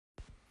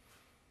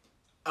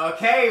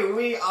Okay,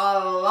 we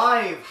are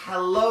live.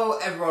 Hello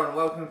everyone,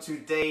 welcome to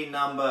day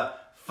number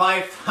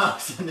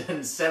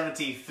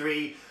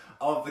 5073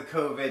 of the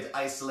COVID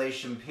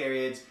isolation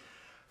period.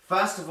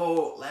 First of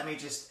all, let me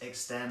just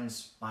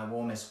extend my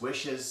warmest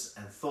wishes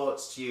and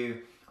thoughts to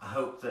you. I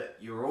hope that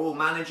you're all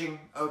managing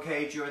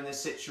okay during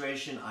this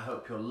situation. I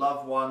hope your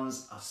loved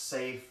ones are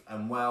safe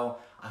and well.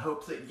 I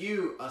hope that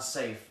you are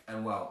safe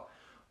and well.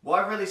 What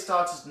I've really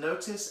started to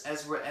notice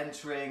as we're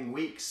entering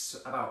weeks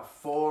about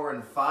 4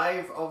 and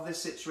 5 of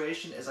this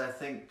situation is I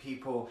think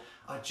people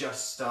are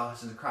just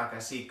starting to crack. I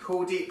see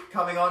Kuldeep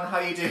coming on. How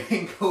are you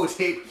doing,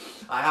 Kuldeep?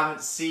 I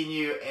haven't seen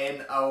you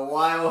in a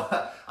while.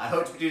 I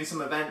hope to be doing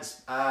some events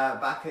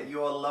back at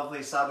your lovely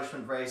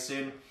establishment very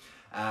soon.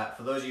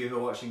 For those of you who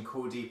are watching,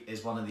 Kuldeep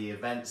is one of the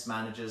events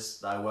managers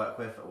that I work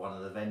with at one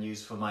of the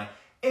venues for my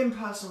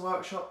in-person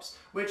workshops,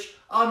 which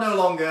are no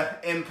longer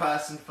in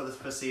person for the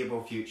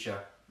foreseeable future.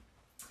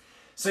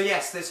 So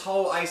yes, this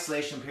whole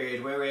isolation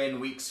period, we're in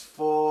weeks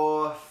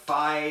 4,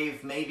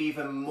 5, maybe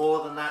even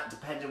more than that,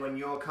 depending when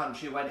your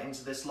country went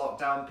into this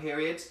lockdown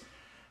period.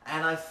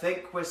 And I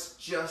think we're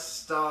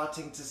just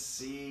starting to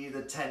see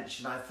the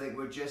tension. I think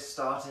we're just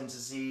starting to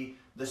see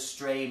the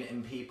strain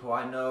in people.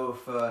 I know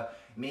for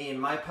me in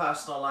my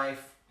personal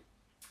life,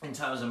 in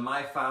terms of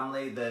my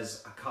family,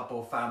 there's a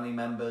couple family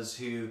members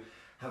who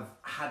have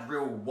had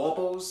real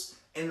wobbles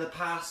in the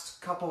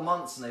past couple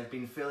months, and they've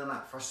been feeling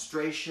that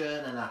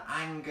frustration and that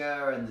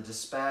anger and the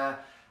despair.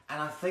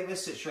 And I think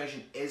this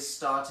situation is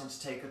starting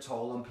to take a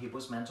toll on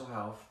people's mental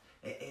health.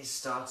 It is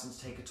starting to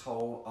take a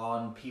toll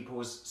on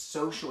people's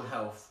social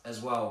health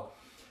as well.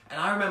 And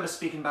I remember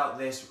speaking about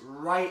this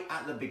right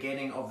at the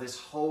beginning of this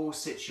whole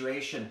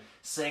situation,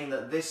 saying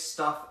that this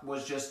stuff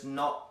was just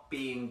not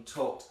being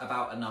talked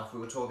about enough. We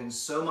were talking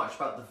so much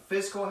about the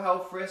physical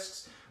health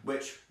risks,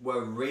 which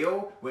were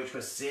real, which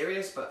were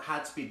serious, but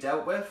had to be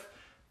dealt with.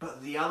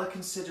 But the other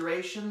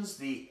considerations,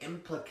 the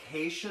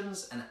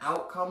implications and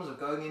outcomes of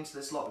going into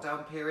this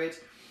lockdown period,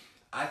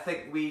 I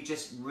think we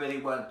just really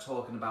weren't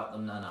talking about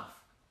them enough.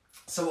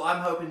 So what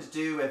I'm hoping to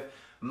do with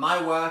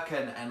my work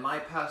and my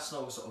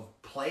personal sort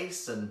of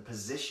place and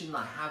position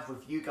I have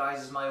with you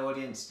guys as my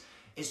audience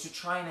is to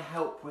try and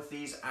help with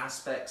these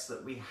aspects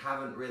that we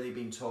haven't really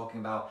been talking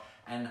about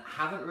and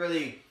haven't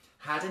really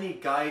had any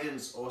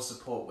guidance or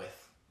support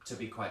with, to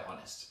be quite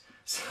honest.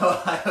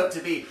 So I hope to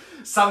be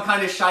some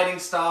kind of shining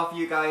star for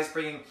you guys,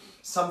 bringing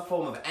some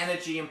form of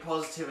energy and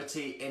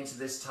positivity into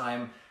this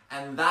time.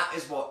 And that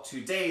is what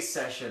today's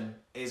session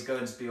is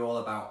going to be all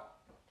about.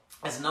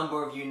 As a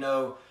number of you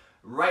know,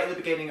 right at the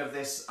beginning of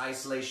this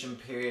isolation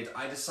period,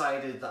 I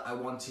decided that I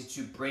wanted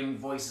to bring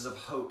voices of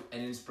hope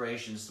and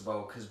inspiration to the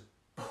world, because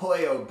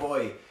boy, oh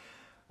boy,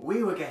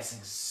 we were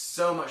getting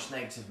so much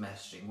negative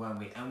messaging, weren't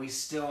we? And we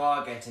still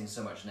are getting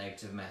so much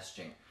negative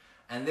messaging.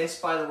 And this,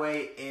 by the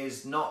way,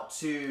 is not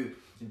to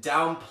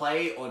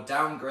downplay or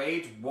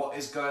downgrade what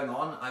is going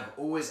on. I've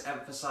always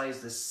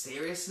emphasized the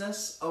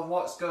seriousness of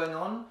what's going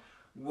on.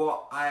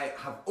 What I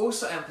have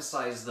also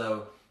emphasized,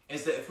 though,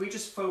 is that if we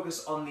just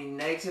focus on the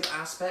negative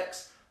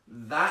aspects,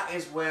 that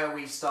is where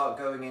we start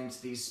going into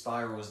these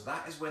spirals.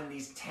 That is when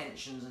these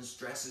tensions and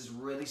stresses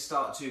really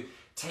start to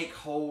take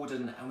hold,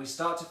 and we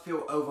start to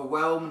feel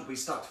overwhelmed, we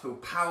start to feel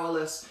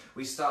powerless,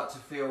 we start to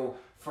feel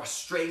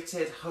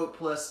frustrated,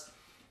 hopeless.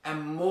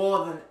 And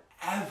more than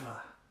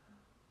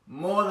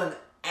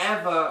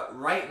ever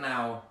right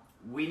now,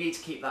 we need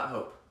to keep that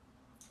hope.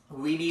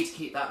 We need to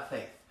keep that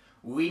faith.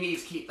 We need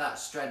to keep that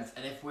strength.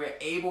 And if we're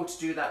able to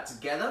do that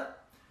together,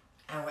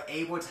 and we're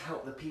able to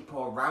help the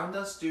people around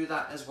us do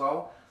that as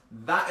well,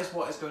 that is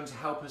what is going to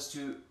help us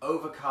to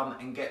overcome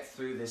and get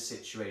through this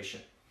situation.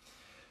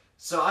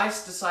 So I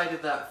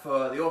decided that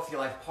for the Author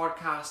Your Life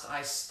podcast,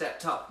 I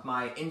stepped up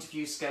my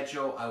interview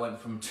schedule. I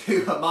went from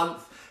 2 a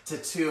month to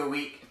 2 a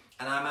week.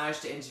 And I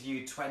managed to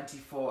interview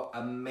 24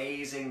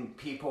 amazing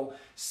people.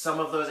 Some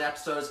of those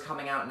episodes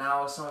coming out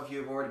now. Some of you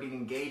have already been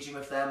engaging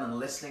with them and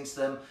listening to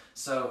them.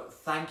 So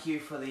thank you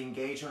for the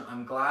engagement.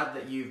 I'm glad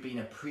that you've been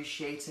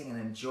appreciating and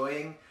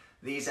enjoying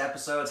these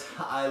episodes.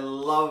 I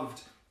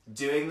loved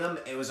doing them.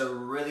 It was a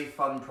really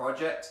fun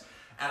project.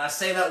 And I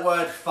say that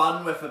word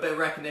fun with a bit of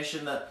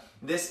recognition that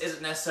this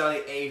isn't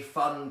necessarily a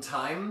fun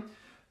time,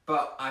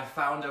 but I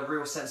found a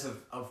real sense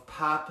of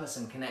purpose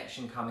and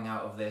connection coming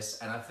out of this,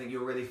 and I think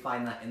you'll really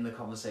find that in the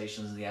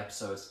conversations and the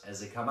episodes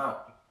as they come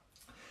out.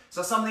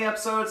 So some of the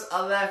episodes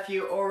are there for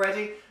you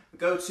already.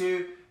 Go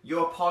to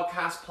your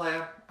podcast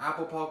player,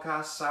 Apple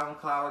Podcasts,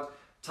 SoundCloud,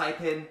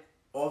 type in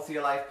Author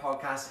Your Life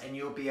podcast, and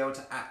you'll be able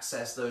to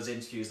access those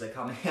interviews. They're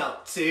coming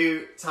out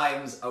 2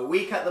 times a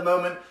week at the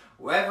moment,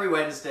 every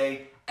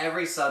Wednesday,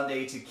 every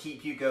Sunday, to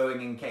keep you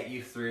going and get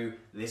you through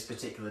this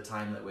particular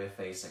time that we're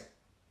facing.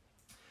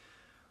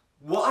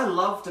 What I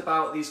loved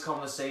about these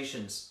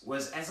conversations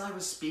was as I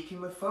was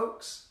speaking with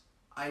folks,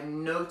 I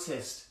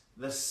noticed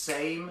the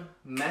same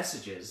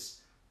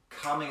messages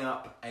coming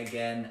up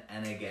again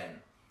and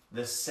again.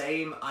 The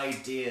same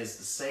ideas,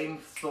 the same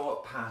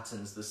thought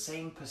patterns, the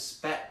same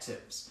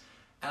perspectives.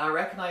 And I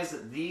recognized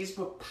that these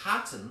were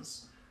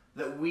patterns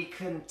that we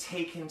can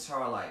take into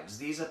our lives.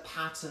 These are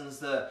patterns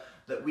that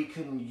we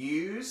can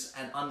use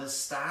and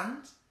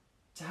understand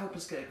to help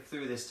us get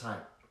through this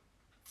time.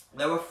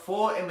 There were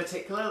 4 in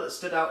particular that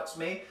stood out to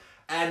me,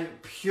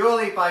 and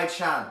purely by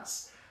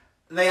chance,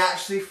 they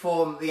actually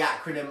form the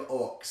acronym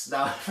ORCS.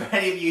 Now, for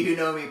any of you who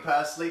know me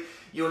personally,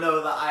 you'll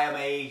know that I am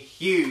a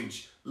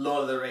huge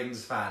Lord of the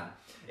Rings fan.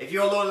 If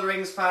you're a Lord of the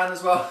Rings fan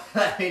as well,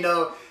 let me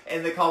know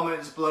in the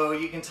comments below.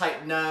 You can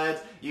type nerd,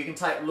 you can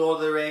type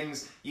Lord of the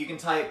Rings, you can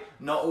type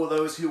not all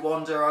those who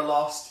wander are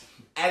lost.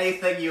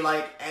 Anything you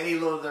like, any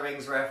Lord of the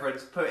Rings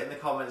reference, put it in the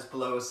comments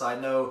below so I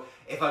know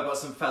if I've got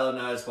some fellow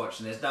nerds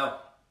watching this. Now,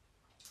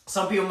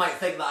 some people might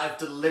think that I've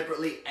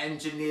deliberately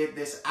engineered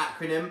this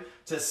acronym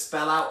to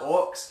spell out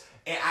ORCS.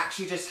 It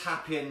actually just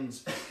happened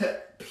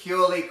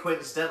purely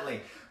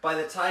coincidentally. By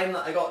the time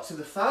that I got to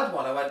the 3rd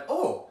one, I went,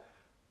 oh,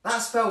 that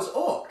spells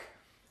orc.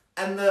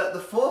 And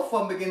the 4th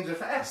one begins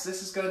with S.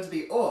 This is going to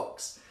be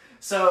ORCS.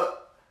 So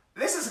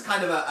this is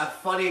kind of a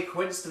funny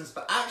coincidence,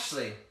 but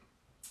actually,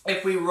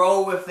 if we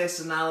roll with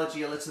this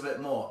analogy a little bit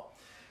more,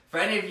 for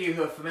any of you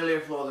who are familiar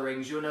with Lord of the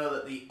Rings, you'll know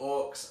that the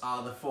orcs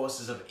are the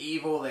forces of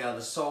evil, they are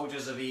the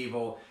soldiers of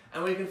evil,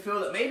 and we can feel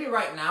that maybe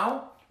right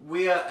now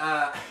we're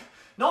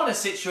not in a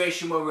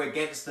situation where we're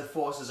against the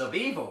forces of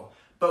evil,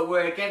 but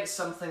we're against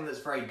something that's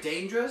very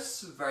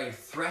dangerous, very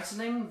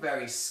threatening,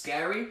 very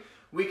scary.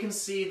 We can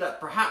see that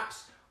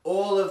perhaps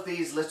all of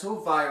these little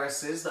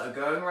viruses that are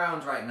going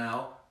around right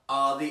now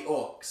are the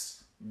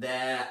orcs.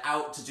 They're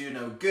out to do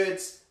no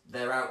good,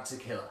 they're out to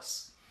kill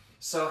us.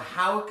 So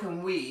how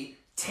can we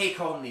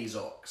take on these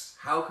orcs?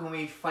 How can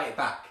we fight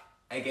back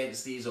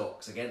against these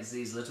orcs, against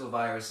these little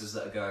viruses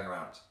that are going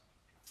around?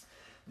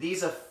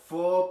 These are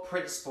 4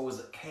 principles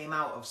that came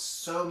out of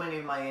so many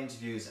of my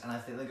interviews, and I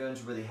think they're going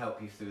to really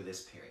help you through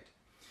this period.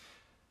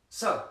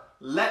 So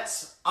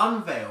let's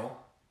unveil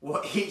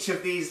what each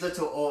of these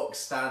little orcs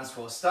stands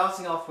for,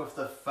 starting off with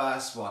the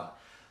first one.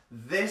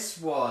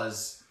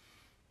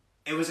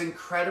 It was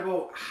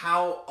incredible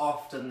how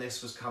often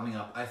this was coming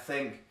up. I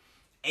think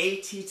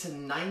 80 to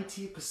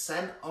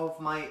 90% of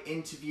my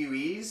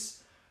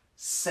interviewees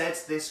said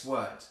this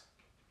word.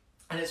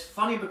 And it's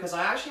funny because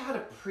I actually had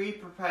a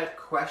pre-prepared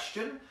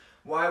question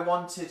where I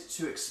wanted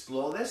to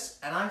explore this,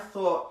 and I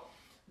thought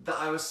that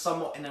I was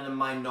somewhat in a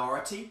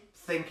minority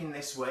thinking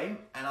this way,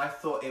 and I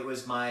thought it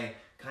was my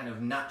kind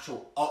of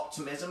natural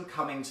optimism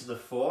coming to the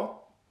fore.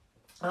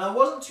 And I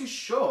wasn't too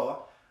sure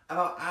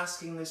about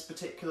asking this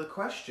particular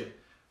question.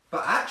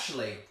 But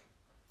actually,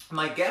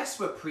 my guests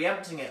were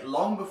preempting it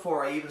long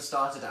before I even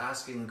started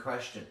asking the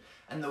question.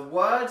 And the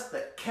word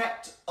that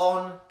kept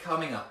on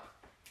coming up,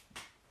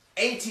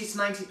 80 to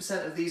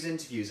 90% of these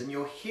interviews, and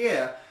you'll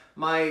hear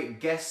my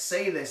guests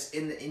say this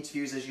in the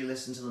interviews as you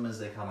listen to them as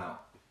they come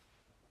out.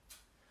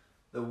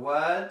 The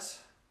word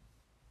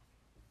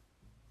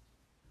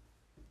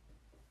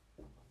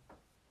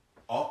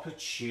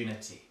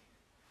opportunity.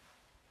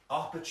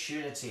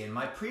 Opportunity. And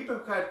my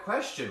pre-prepared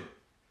question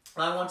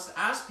I wanted to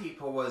ask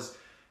people was,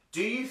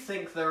 do you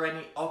think there are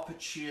any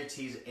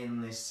opportunities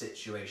in this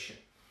situation?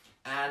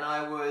 And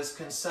I was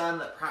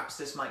concerned that perhaps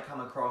this might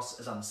come across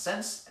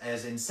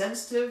as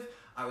insensitive.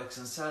 I was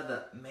concerned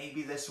that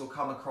maybe this will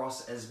come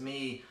across as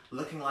me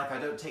looking like I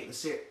don't take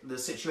the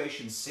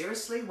situation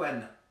seriously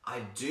when I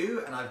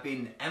do, and I've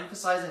been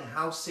emphasizing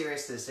how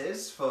serious this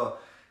is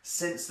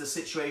since the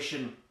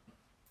situation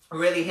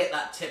really hit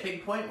that tipping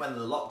point when the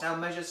lockdown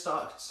measures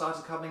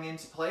started coming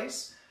into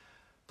place.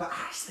 But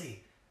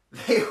actually,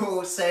 they were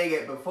all saying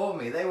it before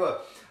me. They were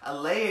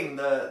allaying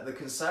the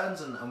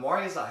concerns and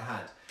worries that I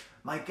had.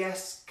 My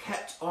guests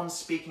kept on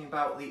speaking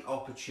about the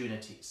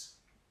opportunities.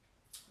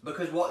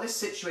 Because what this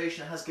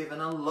situation has given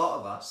a lot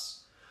of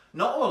us,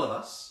 not all of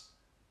us,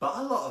 but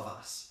a lot of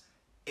us,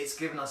 it's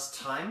given us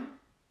time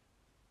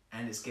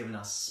and it's given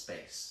us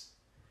space.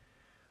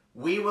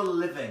 We were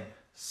living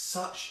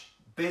such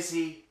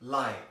busy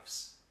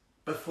lives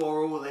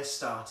before all this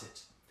started.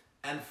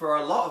 And for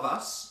a lot of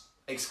us,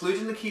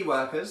 excluding the key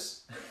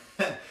workers,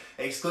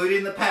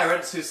 excluding the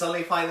parents who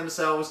suddenly find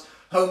themselves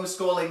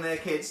homeschooling their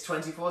kids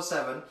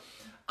 24/7,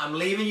 I'm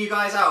leaving you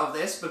guys out of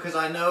this because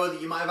I know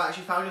that you might have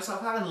actually found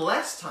yourself having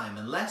less time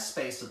and less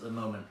space at the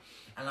moment.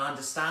 And I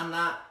understand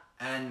that,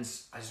 and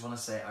I just want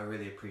to say I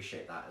really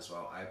appreciate that as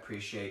well. I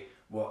appreciate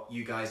what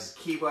you guys as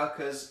key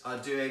workers are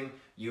doing.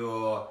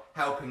 You're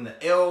helping the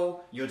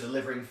ill, you're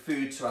delivering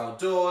food to our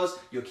doors,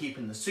 you're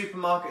keeping the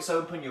supermarkets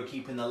open, you're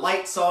keeping the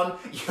lights on,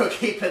 you're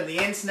keeping the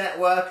internet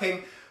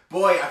working.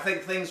 Boy, I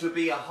think things would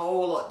be a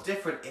whole lot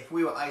different if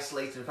we were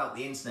isolated without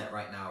the internet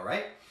right now,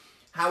 right?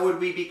 How would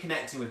we be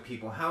connecting with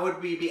people? How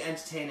would we be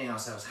entertaining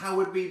ourselves? How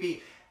would we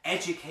be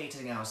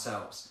educating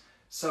ourselves?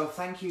 So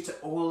thank you to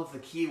all of the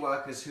key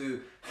workers who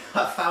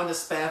have found a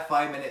spare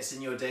 5 minutes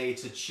in your day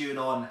to tune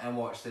on and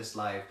watch this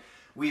live.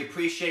 We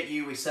appreciate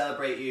you, we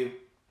celebrate you.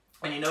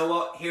 And you know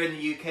what? Here in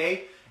the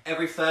UK,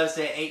 every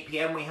Thursday at 8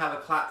 PM, we have a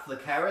clap for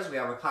the carers. We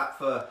have a clap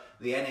for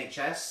the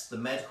NHS, the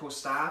medical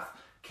staff,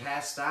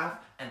 care staff,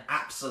 and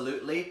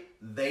absolutely,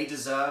 they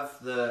deserve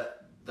the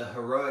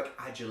heroic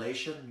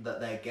adulation that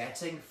they're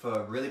getting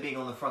for really being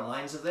on the front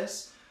lines of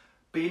this.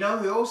 But you know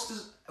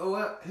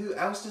who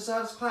else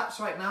deserves claps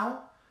right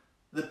now?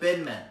 The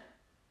bin men,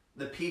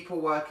 the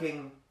people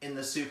working in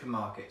the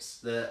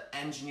supermarkets, the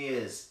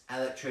engineers,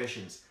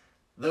 electricians.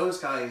 Those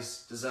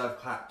guys deserve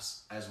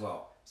claps as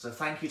well. So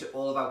thank you to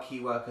all of our key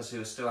workers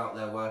who are still out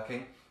there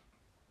working.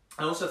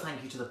 And also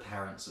thank you to the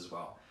parents as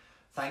well.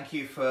 Thank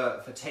you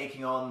for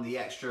taking on the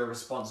extra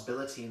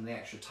responsibility and the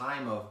extra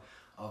time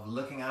of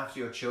looking after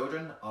your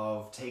children,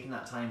 of taking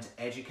that time to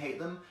educate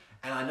them.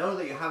 And I know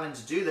that you're having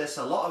to do this,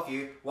 a lot of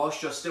you,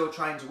 whilst you're still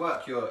trying to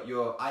work.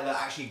 You're either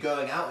actually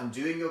going out and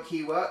doing your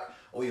key work,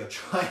 or you're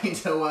trying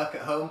to work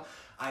at home.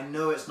 I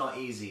know it's not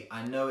easy.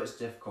 I know it's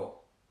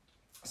difficult.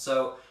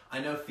 So I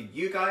know for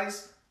you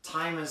guys,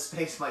 time and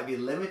space might be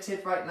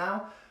limited right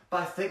now,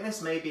 but I think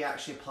this maybe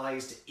actually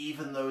applies to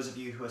even those of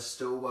you who are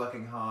still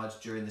working hard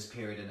during this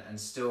period and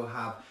still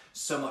have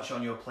so much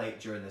on your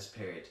plate during this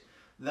period.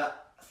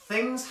 That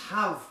things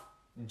have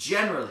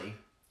generally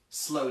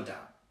slowed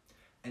down.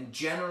 And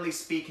generally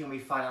speaking, we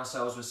find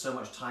ourselves with so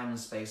much time and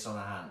space on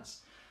our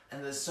hands.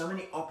 And there's so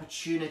many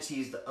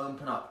opportunities that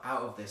open up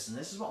out of this. And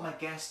this is what my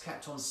guest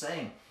kept on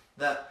saying,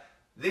 that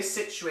this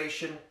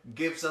situation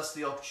gives us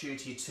the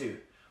opportunity too.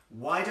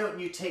 Why don't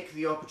you take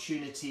the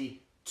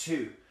opportunity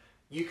too?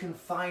 You can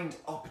find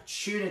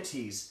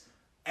opportunities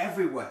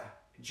everywhere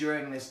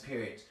during this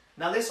period.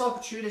 Now, this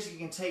opportunity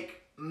can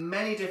take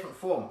many different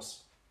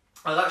forms.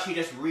 I was actually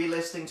just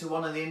re-listening to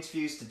one of the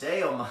interviews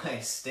today on my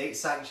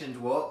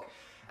state-sanctioned walk,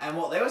 and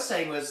what they were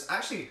saying was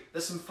actually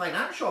there's some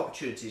financial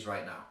opportunities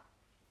right now.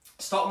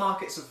 Stock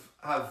markets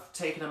have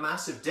taken a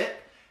massive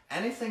dip.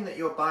 Anything that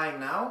you're buying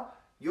now,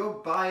 you're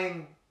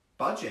buying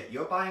budget,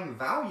 you're buying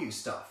value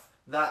stuff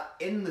that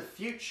in the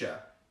future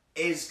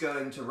is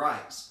going to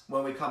rise.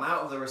 When we come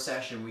out of the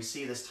recession, we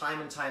see this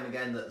time and time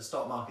again that the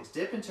stock markets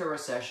dip into a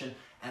recession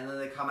and then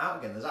they come out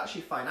again. There's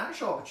actually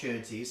financial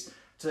opportunities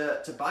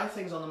to buy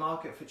things on the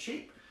market for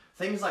cheap.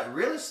 Things like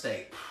real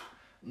estate.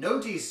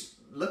 Nobody's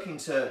looking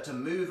to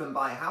move and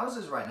buy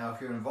houses right now. If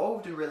you're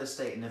involved in real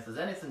estate and if there's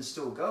anything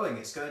still going,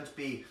 it's going to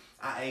be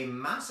at a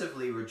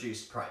massively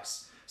reduced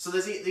price. So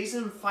there's these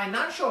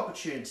financial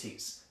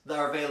opportunities that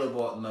are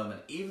available at the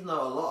moment, even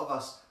though a lot of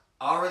us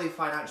are really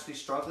financially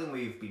struggling.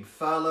 We've been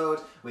furloughed,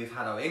 we've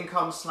had our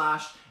income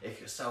slashed, if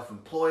you're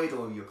self-employed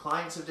or your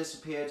clients have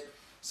disappeared.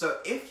 So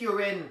if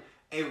you're in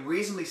a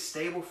reasonably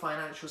stable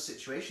financial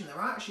situation, there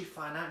are actually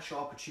financial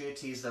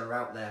opportunities that are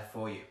out there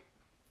for you.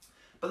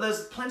 But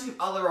there's plenty of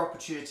other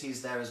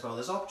opportunities there as well.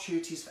 There's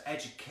opportunities for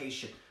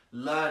education,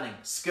 learning,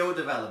 skill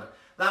development.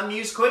 That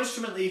musical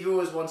instrument that you've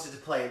always wanted to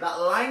play,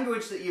 that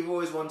language that you've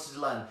always wanted to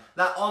learn,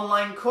 that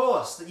online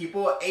course that you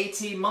bought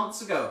 18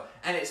 months ago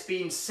and it's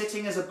been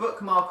sitting as a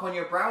bookmark on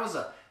your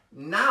browser.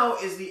 Now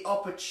is the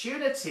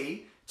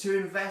opportunity to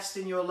invest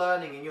in your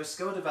learning, in your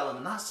skill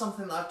development. That's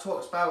something that I've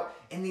talked about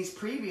in these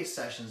previous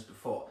sessions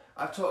before.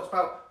 I've talked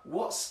about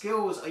what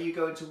skills are you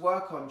going to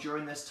work on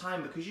during this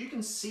time, because you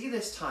can see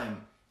this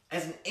time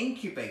as an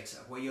incubator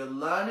where you're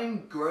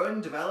learning,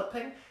 growing,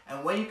 developing,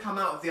 and when you come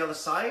out of the other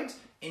side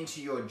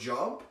into your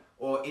job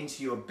or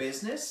into your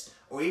business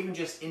or even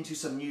just into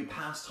some new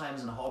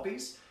pastimes and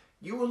hobbies,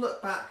 you will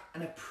look back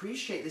and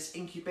appreciate this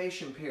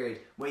incubation period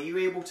where you're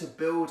able to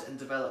build and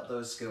develop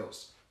those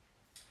skills.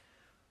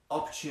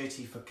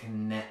 Opportunity for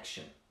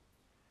connection.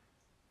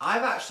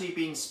 I've actually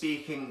been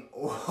speaking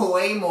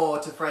way more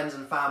to friends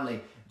and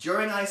family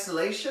during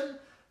isolation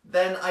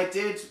than I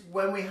did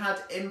when we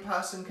had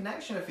in-person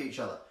connection with each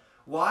other.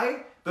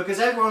 Why? Because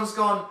everyone's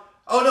gone,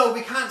 oh no,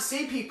 we can't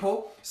see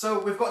people, so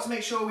we've got to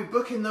make sure we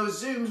book in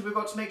those Zooms, we've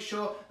got to make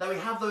sure that we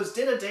have those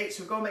dinner dates,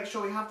 we've got to make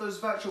sure we have those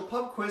virtual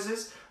pub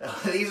quizzes.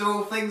 These are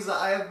all things that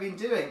I have been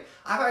doing.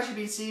 I've actually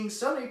been seeing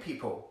so many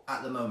people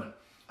at the moment.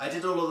 I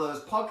did all of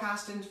those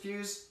podcast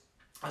interviews.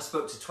 I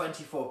spoke to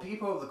 24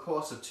 people over the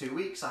course of 2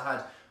 weeks. I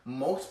had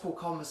multiple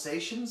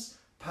conversations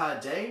per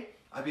day.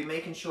 I've been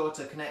making sure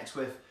to connect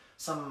with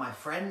some of my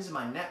friends in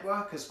my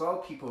network as well,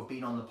 people who've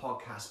been on the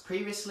podcast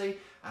previously,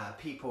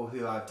 people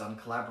who I've done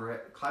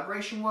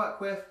collaboration work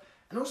with,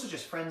 and also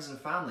just friends and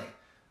family.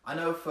 I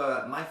know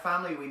for my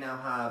family, we now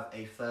have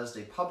a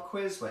Thursday pub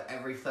quiz where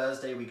every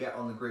Thursday we get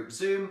on the group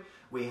Zoom.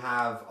 We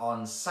have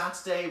on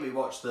Saturday, we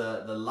watch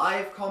the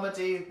live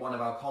comedy. One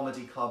of our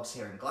comedy clubs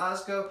here in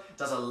Glasgow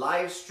does a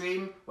live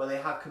stream where they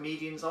have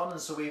comedians on,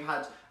 and so we've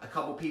had a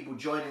couple people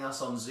joining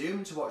us on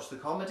Zoom to watch the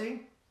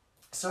comedy.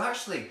 So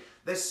actually,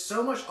 there's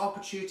so much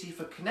opportunity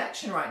for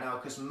connection right now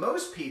because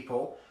most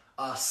people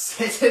are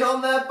sitting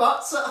on their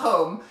butts at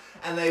home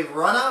and they've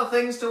run out of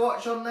things to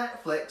watch on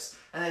Netflix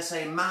and they're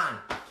saying, man,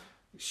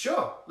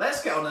 sure,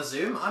 let's get on a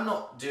Zoom. I'm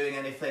not doing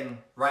anything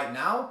right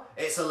now.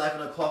 It's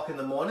 11 o'clock in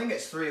the morning,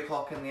 it's 3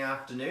 o'clock in the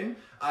afternoon.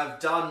 I've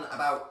done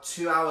about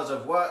 2 hours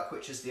of work,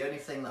 which is the only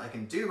thing that I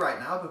can do right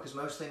now because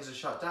most things are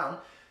shut down.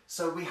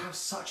 So we have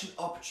such an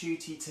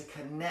opportunity to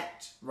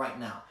connect right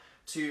now,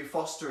 to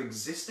foster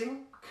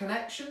existing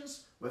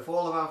connections with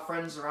all of our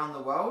friends around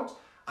the world.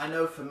 I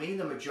know for me,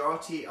 the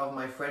majority of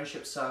my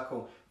friendship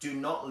circle do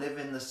not live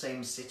in the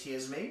same city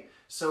as me.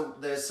 So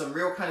there's some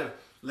real kind of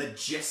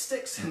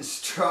logistics and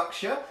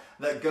structure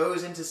that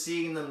goes into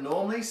seeing them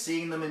normally,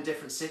 seeing them in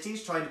different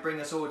cities, trying to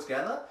bring us all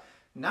together.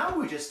 Now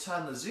we just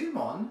turn the Zoom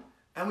on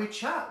and we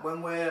chat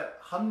when we're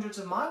hundreds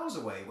of miles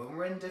away, when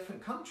we're in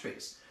different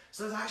countries.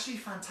 So there's actually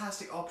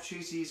fantastic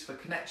opportunities for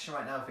connection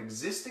right now, for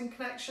existing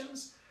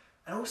connections,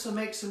 and also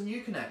make some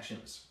new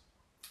connections.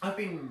 I've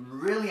been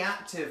really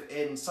active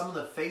in some of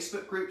the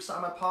Facebook groups that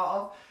I'm a part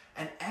of,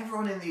 and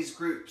everyone in these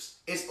groups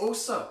is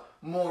also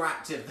more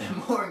active,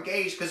 they're more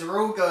engaged, because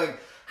we're all going,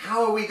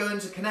 how are we going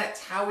to connect?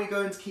 How are we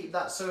going to keep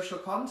that social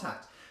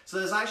contact? So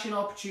there's actually an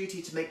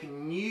opportunity to make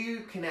new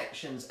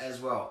connections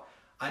as well.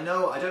 I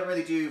know I don't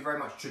really do very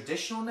much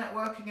traditional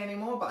networking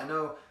anymore, but I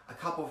know a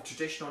couple of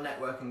traditional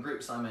networking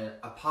groups I'm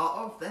a part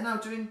of, they're now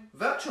doing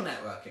virtual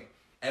networking.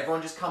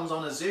 Everyone just comes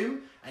on a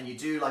Zoom and you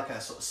do like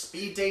a sort of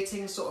speed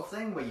dating sort of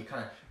thing where you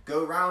kind of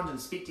go around and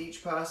speak to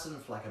each person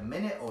for like a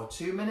minute or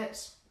 2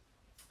 minutes.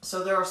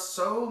 So there are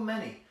so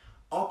many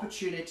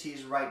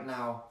opportunities right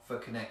now for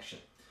connection.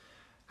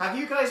 Have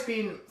you guys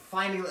been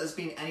finding that there's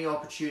been any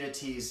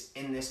opportunities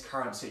in this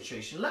current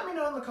situation? Let me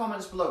know in the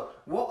comments below.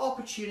 What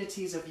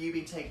opportunities have you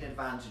been taking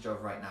advantage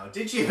of right now?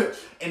 Did you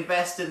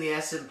invest in the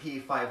S&P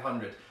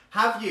 500?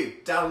 Have you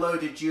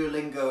downloaded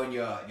Duolingo and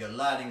you're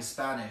learning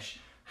Spanish?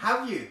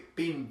 Have you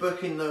been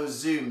booking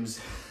those Zooms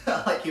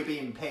like you're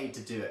being paid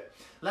to do it?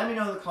 Let me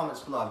know in the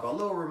comments below. I've got a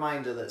little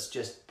reminder that's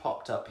just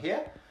popped up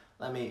here.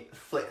 Let me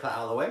flick that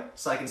out of the way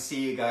so I can see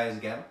you guys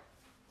again.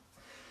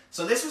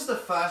 So this was the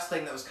first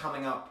thing that was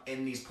coming up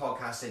in these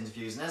podcast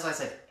interviews. And as I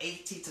said,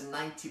 80 to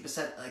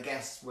 90% of the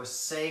guests were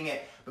saying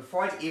it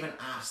before I'd even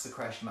asked the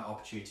question about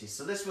opportunities.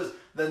 So this was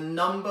the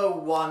 #1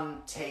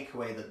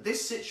 takeaway, that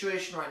this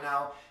situation right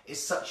now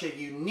is such a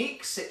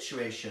unique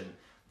situation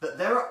that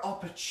there are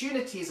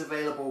opportunities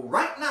available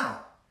right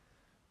now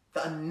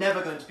that are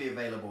never going to be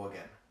available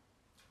again.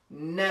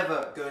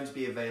 Never going to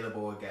be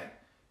available again.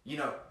 You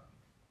know,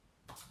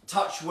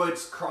 touch wood,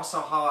 cross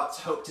our hearts,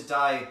 hope to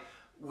die.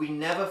 We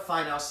never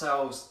find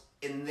ourselves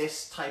in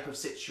this type of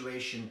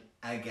situation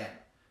again,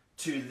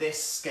 to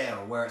this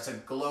scale where it's a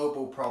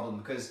global problem,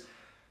 because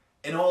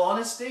in all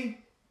honesty,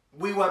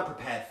 we weren't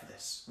prepared for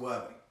this,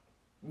 were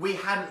we? We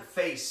hadn't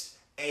faced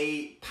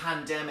a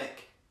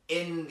pandemic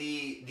in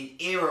the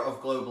era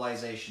of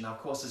globalization. Now, of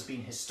course, there's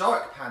been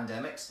historic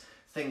pandemics,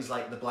 things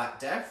like the Black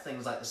Death,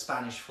 things like the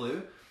Spanish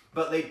flu,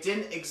 but they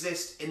didn't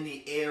exist in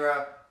the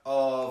era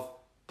of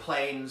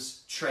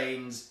planes,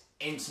 trains,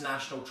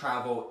 international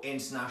travel,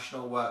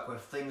 international work, where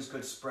things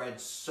could spread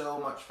so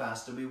much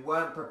faster. We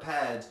weren't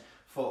prepared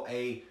for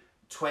a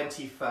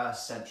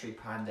 21st century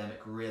pandemic,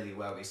 really,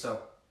 were we?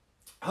 So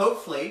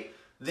hopefully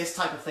this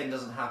type of thing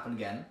doesn't happen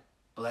again,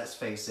 but let's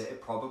face it,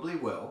 it probably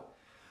will.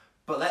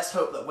 But let's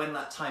hope that when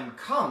that time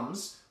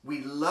comes,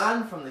 we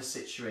learn from this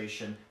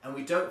situation and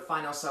we don't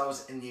find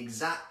ourselves in the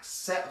exact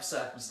set of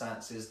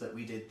circumstances that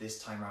we did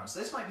this time around. So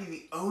this might be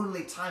the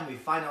only time we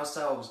find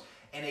ourselves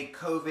in a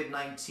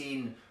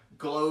COVID-19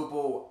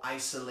 global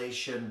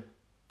isolation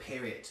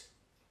period.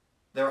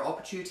 There are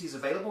opportunities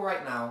available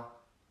right now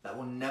that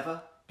will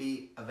never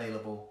be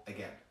available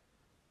again.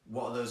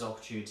 What are those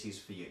opportunities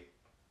for you?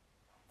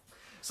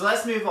 So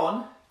let's move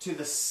on to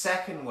the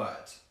second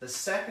word. The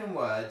second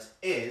word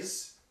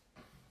is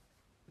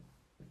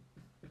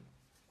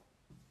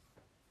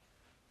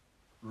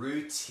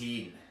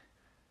routine.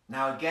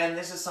 Now again,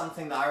 this is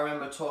something that I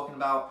remember talking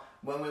about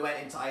when we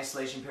went into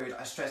isolation period.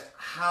 I stressed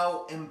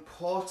how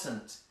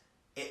important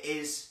it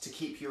is to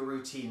keep your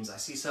routines. I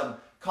see some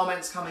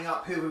comments coming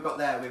up. Who have we got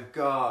there? We've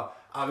got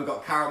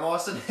Carol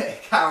Morrison.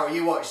 Carol,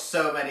 you watch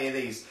so many of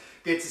these.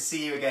 Good to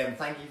see you again.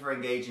 Thank you for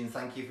engaging.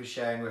 Thank you for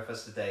sharing with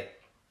us today.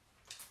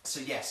 So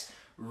yes,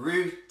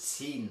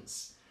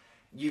 routines.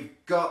 You've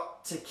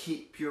got to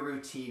keep your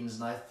routines.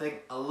 And I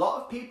think a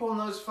lot of people in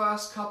those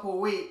first couple of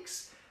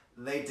weeks,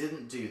 they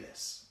didn't do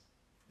this.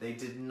 They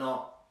did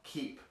not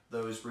keep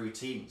those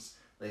routines.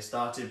 They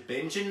started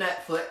binging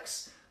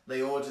Netflix.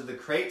 They ordered the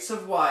crates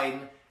of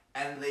wine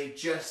and they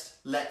just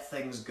let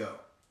things go.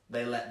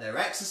 They let their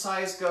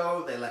exercise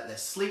go, they let their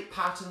sleep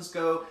patterns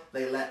go,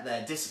 they let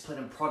their discipline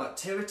and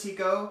productivity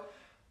go.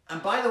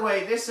 And by the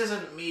way, this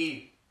isn't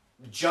me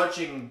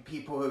judging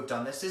people who've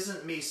done this. This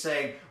isn't me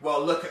saying,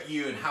 well, look at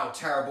you and how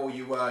terrible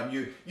you were and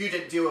you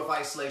didn't deal with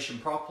isolation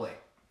properly.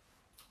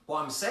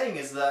 What I'm saying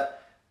is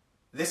that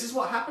this is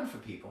what happened for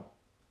people.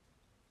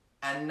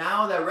 And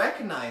now they're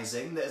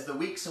recognizing that as the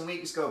weeks and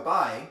weeks go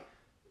by,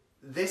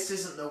 this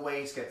isn't the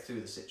way to get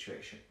through the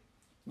situation.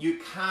 You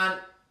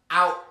can't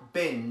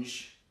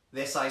out-binge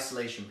this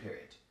isolation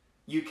period.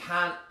 You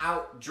can't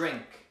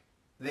out-drink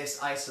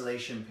this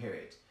isolation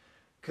period.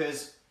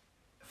 Because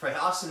for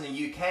us in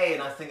the UK,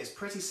 and I think it's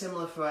pretty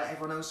similar for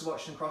everyone else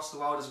watching across the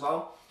world as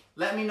well,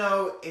 let me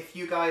know if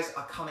you guys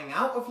are coming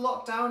out of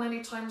lockdown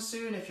anytime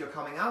soon, if you're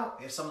coming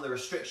out, if some of the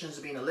restrictions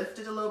have been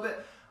lifted a little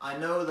bit. I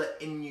know that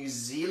in New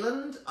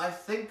Zealand, I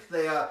think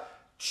they are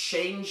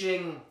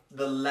changing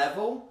the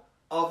level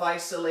of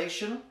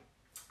isolation.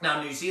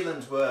 Now, New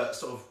Zealand were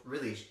sort of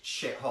really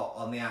shit hot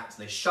on the act.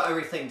 They shut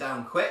everything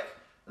down quick,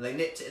 and they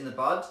nipped it in the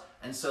bud,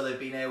 and so they've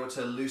been able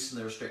to loosen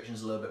the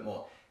restrictions a little bit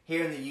more.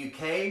 Here in the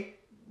UK,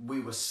 we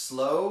were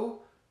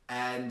slow,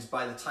 and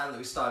by the time that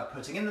we started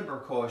putting in the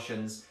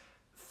precautions,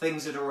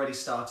 things had already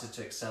started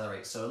to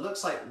accelerate. So it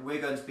looks like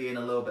we're going to be in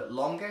a little bit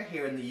longer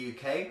here in the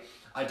UK.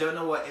 I don't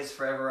know what it is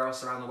for everywhere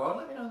else around the world.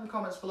 Let me know in the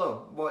comments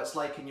below what it's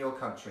like in your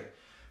country.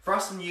 For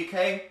us in the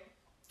UK,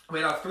 we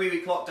had our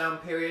 3-week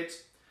lockdown period,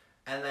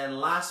 and then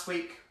last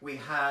week we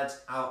had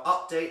our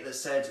update that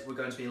said we're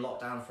going to be in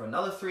lockdown for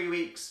another 3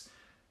 weeks.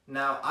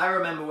 Now, I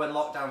remember when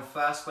lockdown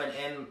first went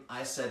in,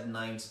 I said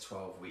 9 to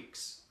 12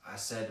 weeks. I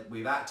said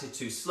we've acted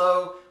too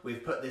slow,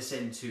 we've put this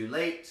in too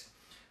late.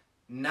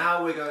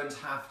 Now we're going to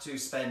have to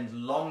spend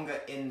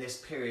longer in this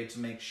period to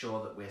make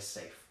sure that we're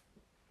safe.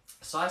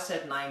 So I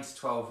said 9 to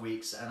 12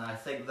 weeks, and I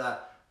think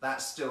that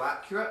that's still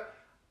accurate.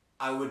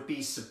 I would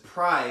be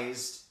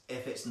surprised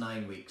if it's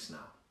 9 weeks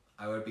now.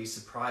 I would be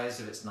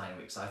surprised if it's 9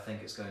 weeks. I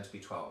think it's going to be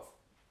 12.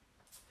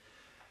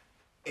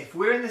 If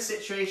we're in this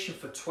situation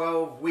for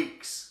 12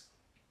 weeks,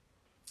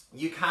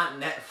 you can't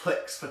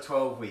Netflix for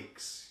 12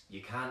 weeks.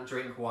 You can't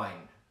drink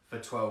wine for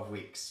 12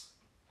 weeks.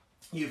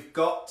 You've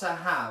got to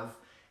have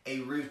a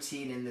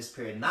routine in this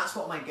period. And that's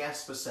what my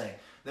guests were saying.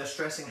 They're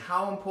stressing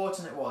how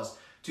important it was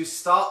to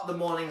start the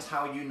mornings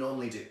how you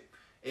normally do.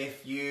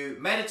 If you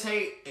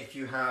meditate, if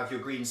you have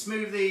your green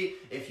smoothie,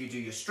 if you do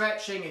your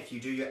stretching, if you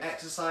do your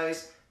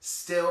exercise,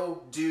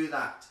 still do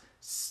that.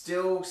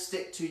 Still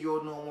stick to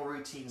your normal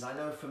routines. I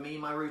know for me,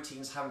 my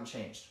routines haven't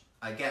changed.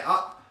 I get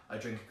up, I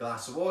drink a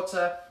glass of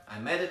water, I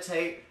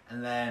meditate,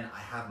 and then I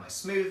have my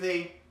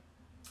smoothie,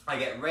 I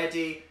get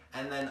ready,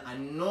 and then I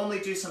normally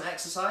do some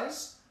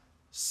exercise.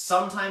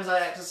 Sometimes I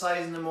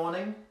exercise in the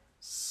morning,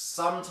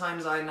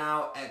 sometimes I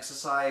now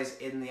exercise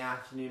in the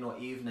afternoon or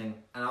evening,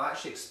 and I'll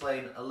actually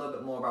explain a little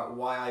bit more about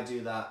why I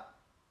do that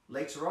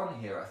later on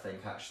here, I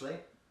think, actually.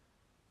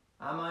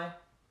 Am I?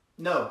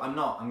 No, I'm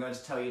not. I'm going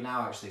to tell you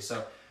now, actually.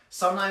 So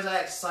sometimes I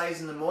exercise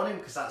in the morning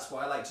because that's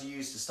what I like to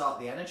use to start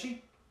the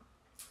energy.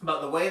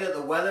 But the way that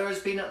the weather has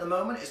been at the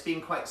moment, it's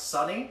been quite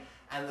sunny,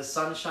 and the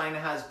sunshine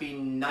has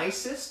been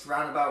nicest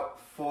around about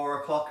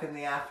 4 o'clock in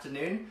the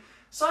afternoon.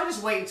 So I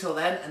just wait until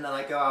then, and then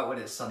I go out when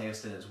it's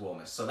sunniest and it's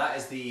warmest. So that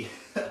is the,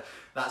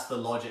 that's the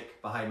logic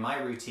behind my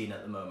routine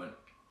at the moment.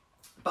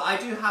 But I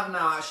do have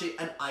now actually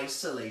an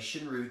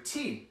isolation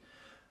routine.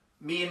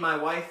 Me and my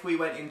wife, we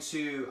went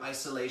into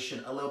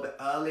isolation a little bit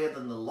earlier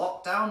than the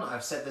lockdown.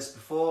 I've said this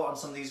before on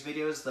some of these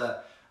videos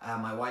that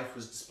my wife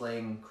was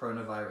displaying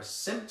coronavirus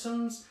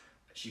symptoms.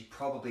 She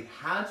probably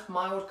had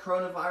mild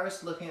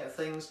coronavirus looking at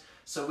things.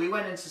 So we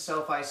went into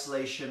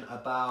self-isolation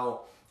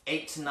about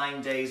 8 to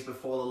 9 days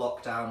before the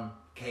lockdown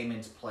came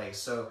into play.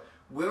 So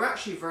we're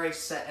actually very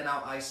set in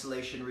our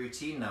isolation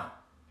routine now.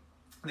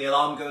 The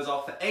alarm goes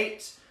off at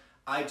 8.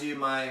 I do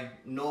my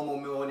normal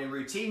morning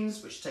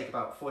routines, which take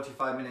about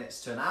 45 minutes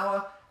to an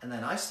hour, and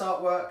then I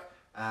start work.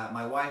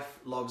 My wife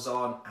logs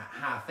on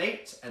at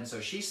 8:30, and so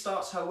she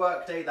starts her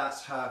work day.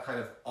 That's her kind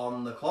of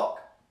on the clock.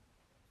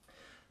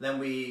 Then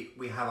we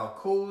have our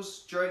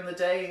calls during the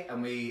day,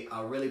 and we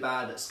are really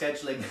bad at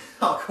scheduling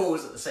our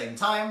calls at the same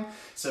time.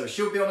 So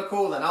she'll be on a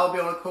call, then I'll be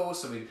on a call,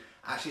 so we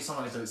actually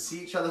sometimes don't see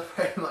each other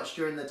very much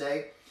during the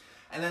day.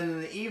 And then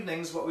in the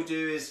evenings, what we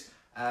do is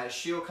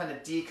she'll kind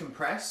of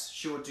decompress.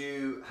 She'll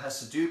do her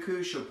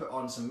Sudoku, she'll put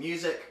on some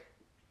music.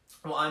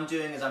 What I'm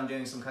doing is I'm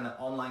doing some kind of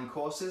online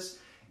courses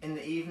in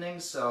the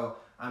evenings. So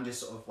I'm just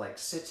sort of like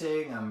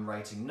sitting, I'm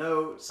writing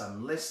notes,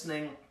 I'm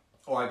listening,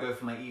 or I go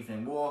for my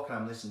evening walk and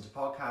I'm listening to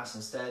podcasts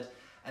instead.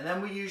 And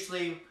then we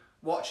usually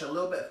watch a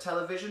little bit of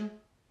television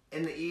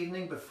in the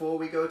evening before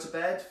we go to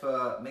bed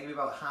for maybe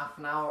about half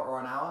an hour or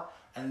an hour.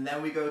 And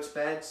then we go to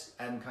bed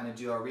and kind of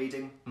do our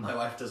reading. My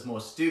wife does more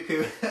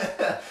Sudoku.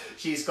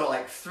 She's got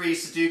like 3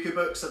 Sudoku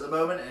books at the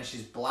moment, and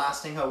she's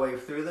blasting her way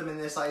through them in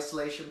this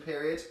isolation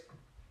period.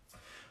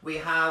 We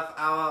have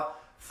our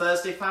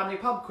Thursday family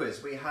pub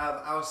quiz. We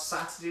have our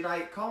Saturday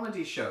night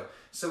comedy show.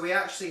 So we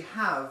actually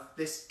have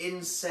this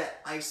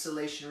inset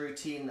isolation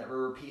routine that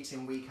we're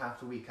repeating week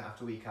after week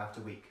after week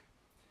after week.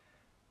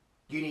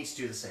 You need to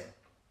do the same.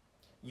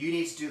 You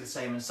need to do the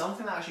same. And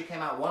something that actually came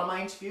out in one of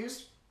my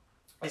interviews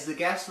is the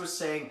guest was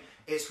saying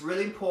it's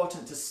really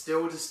important to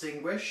still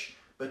distinguish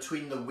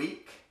between the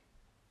week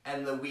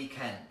and the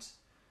weekend.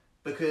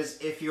 Because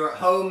if you're at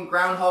home,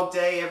 Groundhog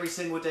Day, every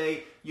single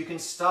day, you can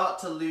start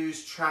to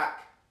lose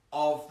track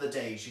of the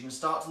days. You can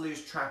start to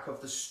lose track of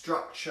the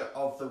structure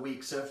of the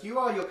week. So if you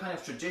are your kind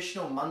of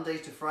traditional Monday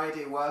to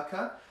Friday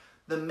worker,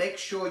 then make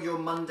sure your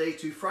Monday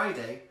to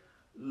Friday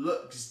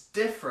looks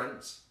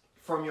different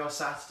from your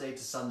Saturday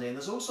to Sunday. And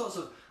there's all sorts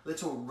of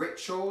little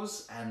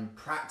rituals and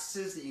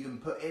practices that you can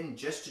put in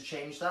just to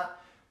change that.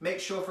 Make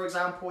sure, for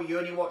example, you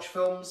only watch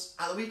films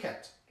at the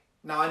weekend.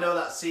 Now, I know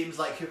that seems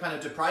like you're kind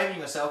of depriving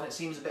yourself and it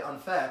seems a bit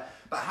unfair,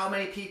 but how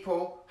many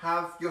people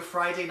have your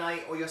Friday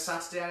night or your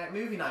Saturday night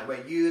movie night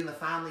where you and the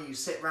family, you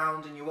sit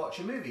round and you watch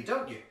a movie,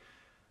 don't you?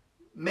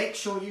 Make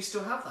sure you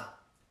still have that.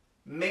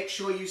 Make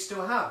sure you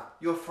still have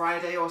your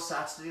Friday or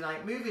Saturday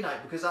night movie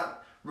night, because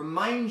that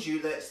reminds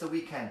you that it's the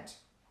weekend.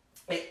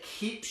 It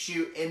keeps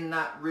you in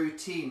that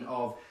routine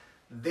of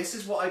this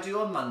is what I do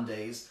on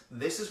Mondays,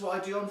 this is what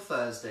I do on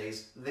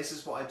Thursdays, this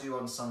is what I do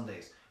on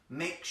Sundays.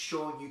 Make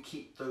sure you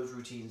keep those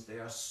routines. They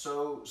are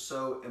so,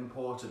 so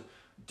important.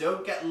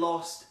 Don't get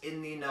lost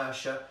in the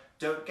inertia.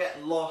 Don't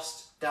get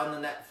lost down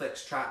the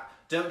Netflix trap.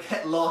 Don't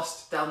get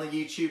lost down the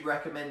YouTube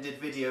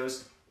recommended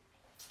videos.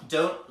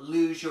 Don't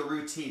lose your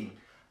routine.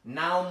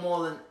 Now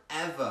more than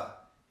ever,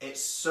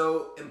 it's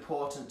so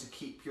important to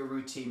keep your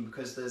routine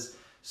because there's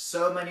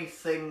so many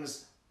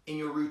things in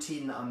your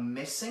routine that are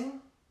missing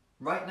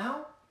right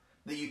now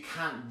that you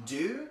can't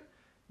do.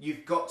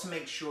 You've got to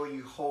make sure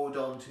you hold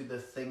on to the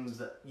things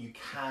that you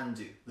can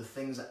do, the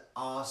things that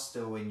are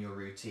still in your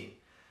routine.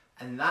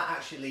 And that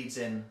actually leads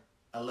in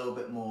a little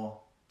bit more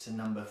to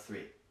number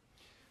 3.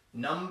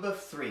 Number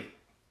 3,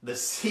 the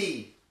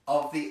C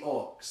of the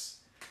orcs,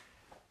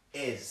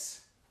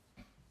 is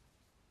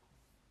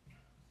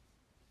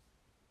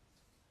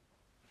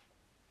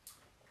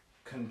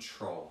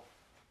control.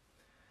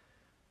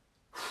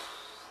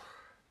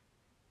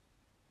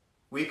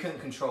 We couldn't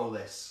control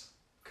this,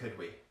 could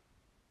we?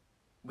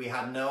 We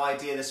had no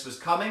idea this was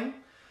coming.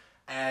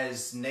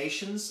 As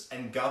nations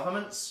and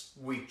governments,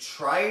 we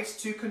tried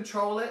to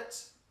control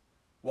it.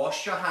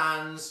 Wash your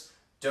hands,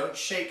 don't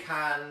shake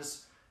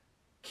hands,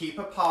 keep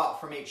apart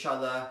from each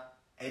other.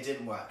 It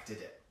didn't work, did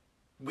it?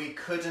 We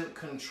couldn't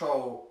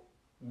control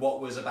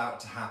what was about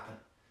to happen.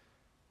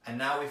 And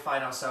now we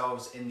find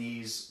ourselves in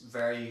these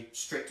very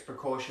strict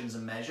precautions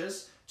and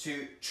measures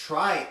to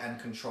try and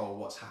control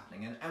what's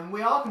happening. And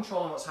we are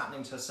controlling what's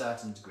happening to a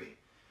certain degree.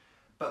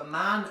 But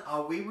man,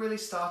 are we really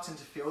starting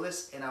to feel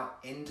this in our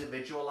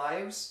individual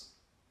lives,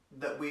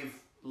 that we've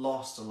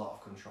lost a lot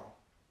of control?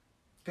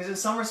 Because in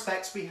some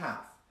respects we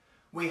have.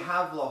 We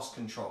have lost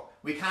control.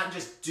 We can't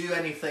just do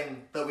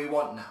anything that we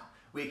want now.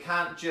 We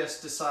can't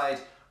just decide,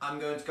 I'm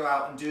going to go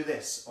out and do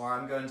this, or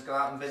I'm going to go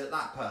out and visit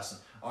that person,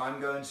 or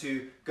I'm going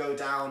to go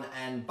down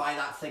and buy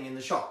that thing in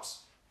the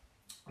shops.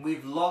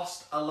 We've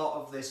lost a lot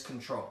of this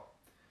control.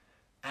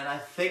 And I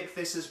think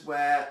this is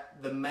where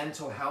the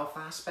mental health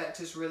aspect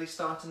is really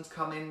starting to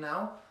come in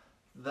now.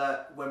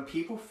 That when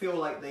people feel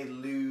like they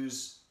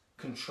lose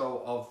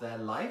control of their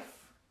life,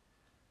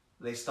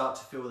 they start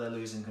to feel they're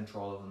losing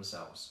control of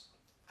themselves.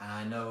 And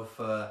I know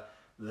for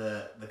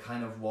the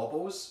kind of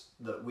wobbles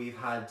that we've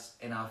had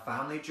in our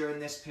family during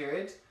this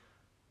period,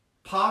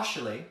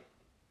 partially,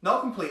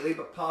 not completely,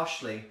 but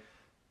partially,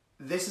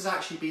 this has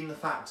actually been the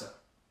factor.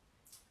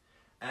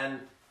 And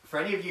for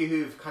any of you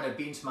who've kind of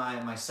been to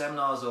my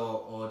seminars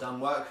or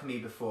done work for me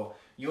before,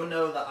 you'll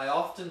know that I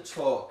often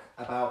talk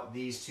about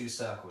these 2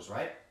 circles,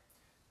 right?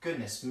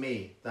 Goodness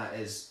me, that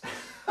is,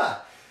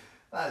 that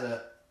is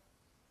a,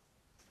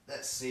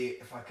 let's see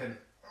if I can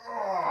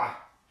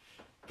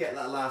get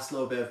that last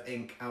little bit of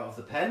ink out of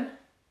the pen.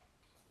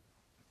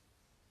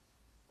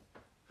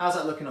 How's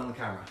that looking on the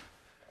camera?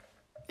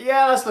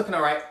 Yeah, that's looking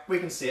all right. We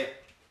can see it.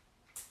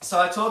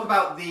 So I talk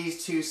about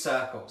these 2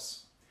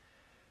 circles.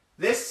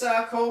 This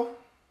circle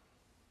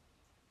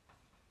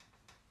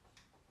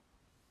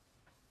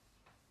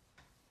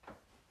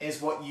is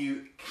what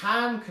you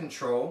can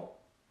control.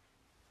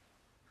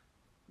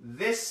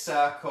 This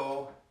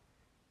circle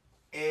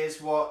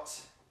is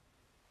what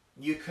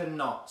you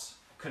cannot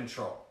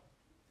control.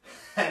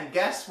 And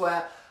guess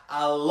where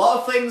a lot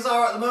of things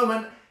are at the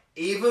moment,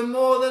 even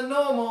more than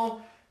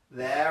normal?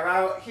 They're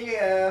out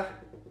here.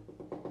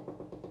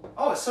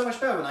 Oh, it's so much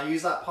better when I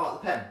use that part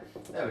of the pen.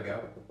 There we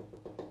go.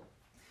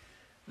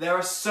 There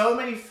are so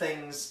many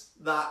things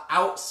that are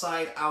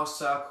outside our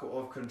circle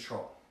of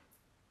control.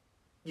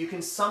 You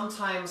can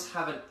sometimes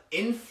have an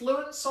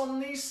influence on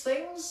these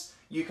things,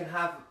 you can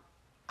have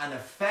an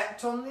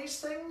effect on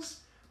these things,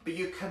 but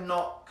you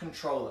cannot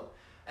control them.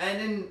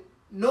 And in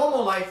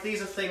normal life,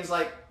 these are things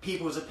like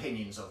people's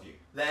opinions of you.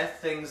 They're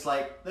things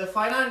like the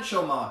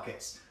financial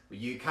markets, but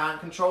you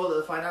can't control that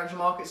the financial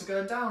markets are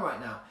going down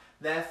right now.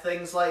 They're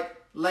things like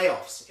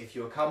layoffs. If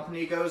your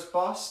company goes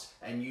bust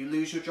and you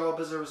lose your job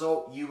as a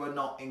result, you are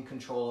not in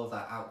control of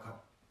that outcome.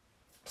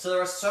 So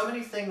there are so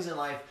many things in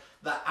life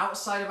that are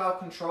outside of our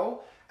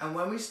control, and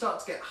when we start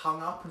to get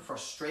hung up and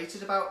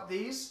frustrated about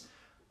these,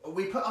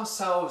 we put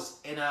ourselves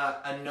in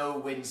a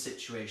no-win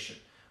situation.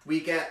 We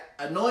get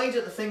annoyed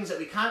at the things that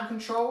we can't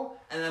control,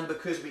 and then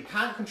because we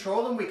can't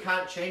control them, we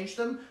can't change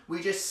them,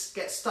 we just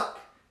get stuck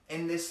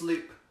in this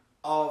loop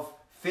of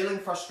feeling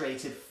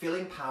frustrated,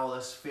 feeling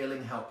powerless,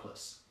 feeling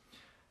helpless.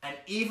 And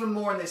even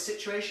more in this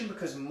situation,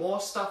 because more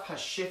stuff has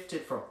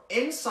shifted from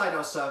inside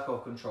our circle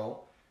of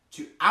control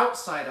to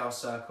outside our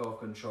circle of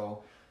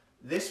control,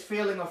 this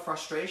feeling of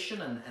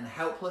frustration and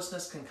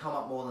helplessness can come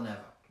up more than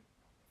ever.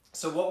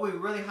 So what we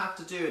really have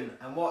to do,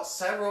 and what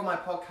several of my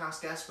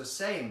podcast guests were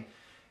saying,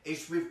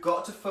 is we've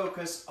got to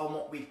focus on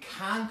what we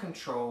can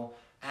control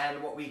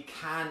and what we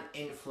can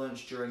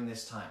influence during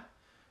this time.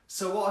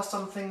 So what are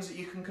some things that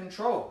you can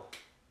control?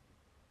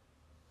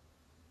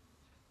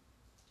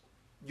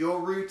 Your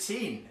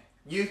routine.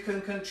 You can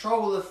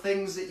control the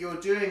things that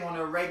you're doing on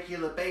a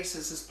regular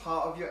basis as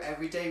part of your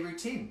everyday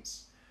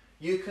routines.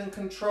 You can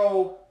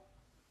control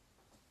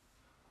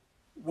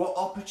what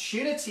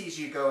opportunities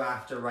you go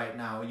after right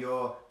now,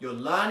 your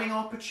learning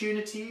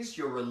opportunities,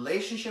 your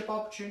relationship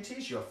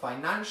opportunities, your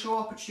financial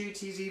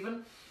opportunities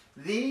even.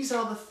 These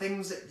are the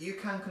things that you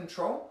can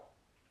control.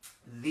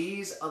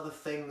 These are the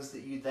things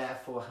that you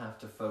therefore have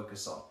to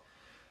focus on.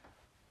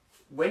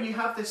 When you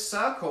have this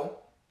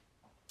circle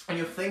and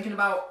you're thinking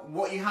about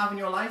what you have in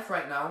your life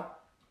right now,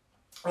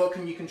 what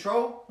can you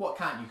control? What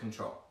can't you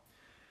control?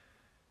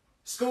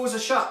 Schools are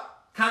shut.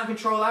 Can't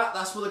control that.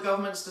 That's what the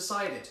government's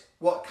decided.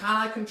 What can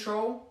I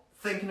control?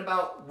 Thinking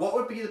about what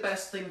would be the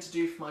best thing to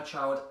do for my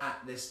child at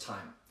this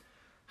time.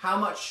 How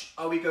much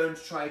are we going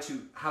to try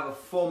to have a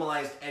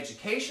formalized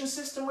education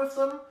system with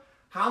them?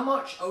 How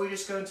much are we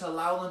just going to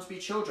allow them to be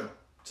children?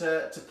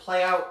 To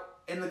play out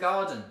in the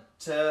garden?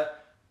 To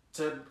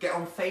get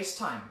on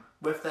FaceTime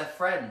with their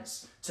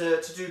friends?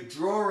 To do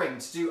drawing,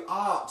 to do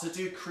art, to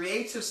do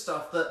creative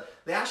stuff that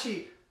they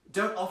actually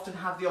don't often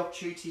have the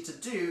opportunity to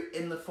do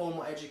in the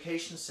formal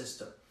education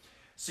system.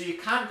 So you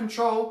can't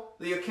control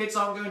that your kids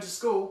aren't going to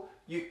school.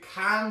 You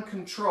can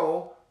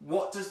control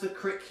what does the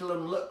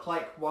curriculum look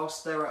like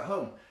whilst they're at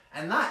home.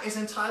 And that is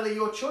entirely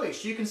your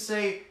choice. You can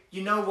say,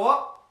 you know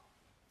what?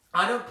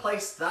 I don't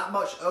place that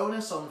much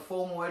onus on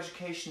formal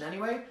education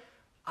anyway.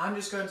 I'm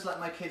just going to let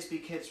my kids be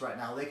kids right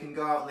now. They can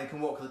go out and they can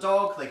walk the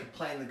dog, they can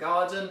play in the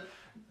garden.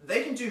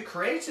 They can do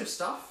creative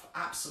stuff,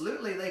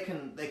 absolutely. They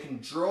can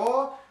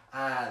draw,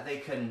 they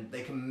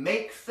can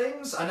make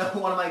things. I know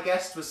one of my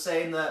guests was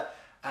saying that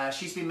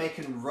she's been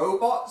making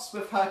robots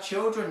with her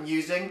children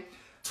using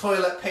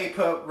toilet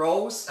paper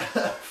rolls,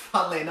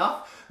 funnily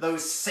enough,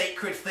 those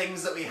sacred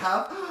things that we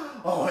have.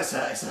 Oh, it's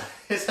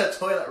a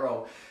toilet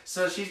roll.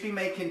 So she's been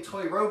making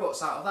toy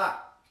robots out of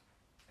that.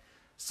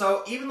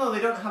 So even though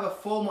they don't have a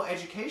formal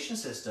education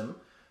system,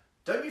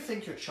 don't you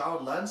think your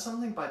child learns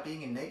something by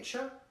being in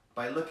nature?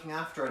 By looking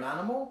after an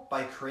animal?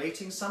 By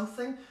creating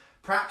something?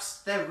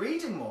 Perhaps they're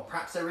reading more.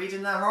 Perhaps they're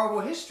reading their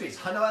horrible histories.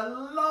 I know I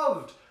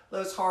loved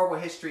those horrible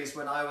histories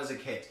when I was a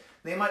kid.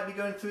 They might be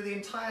going through the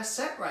entire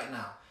set right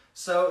now.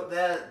 So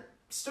they're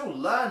still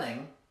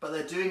learning, but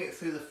they're doing it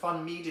through the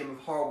fun medium of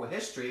horrible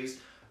histories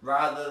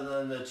rather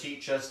than the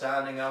teacher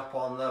standing up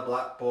on the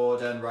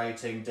blackboard and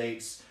writing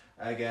dates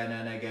again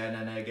and again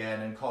and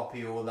again and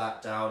copy all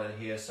that down and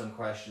here's some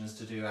questions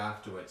to do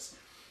afterwards.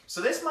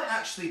 So this might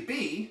actually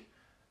be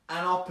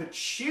an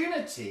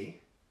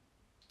opportunity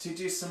to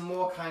do some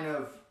more kind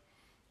of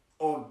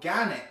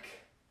organic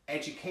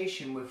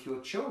education with your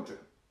children.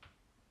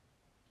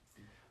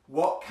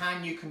 What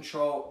can you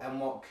control and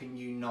what can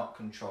you not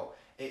control?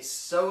 It's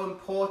so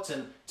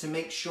important to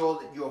make sure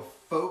that your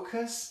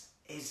focus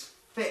is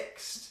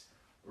fixed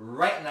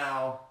right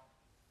now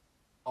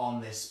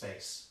on this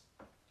space.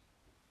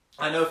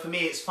 I know for me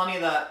it's funny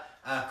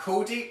that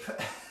Kuldeep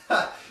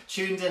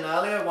tuned in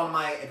earlier, one of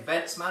my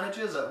events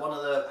managers at one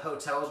of the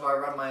hotels where I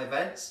run my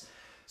events.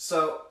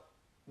 So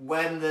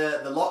when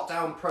the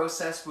lockdown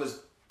process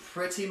was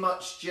pretty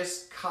much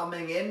just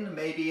coming in,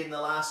 maybe in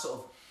the last sort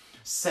of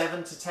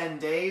 7 to 10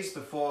 days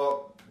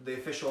before the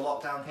official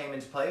lockdown came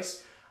into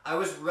place, I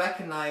was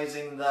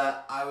recognizing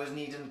that I was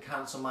needing to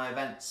cancel my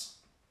events.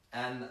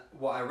 And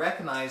what I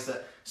recognized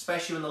that,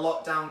 especially when the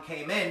lockdown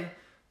came in,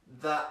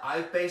 that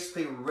I've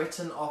basically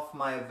written off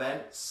my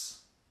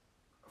events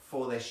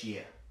for this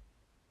year.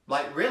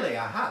 Like really,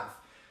 I have.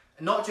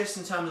 Not just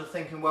in terms of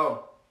thinking,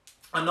 well,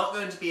 I'm not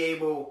going to be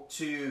able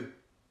to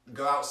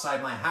go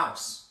outside my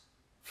house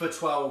for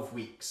 12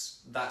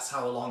 weeks. That's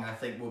how long I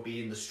think we'll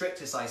be in the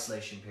strictest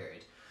isolation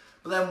period.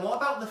 But then what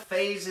about the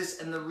phases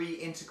and the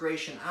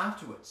reintegration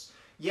afterwards?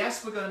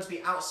 Yes, we're going to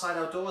be outside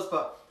our doors,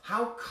 but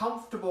how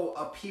comfortable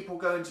are people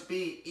going to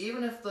be,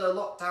 even if the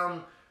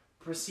lockdown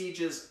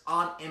procedures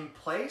aren't in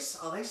place?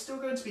 Are they still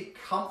going to be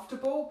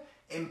comfortable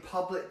in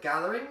public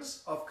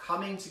gatherings of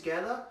coming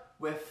together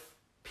with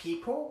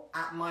people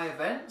at my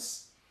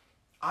events?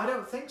 I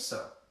don't think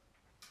so.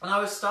 And I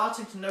was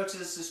starting to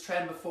notice this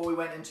trend before we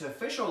went into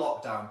official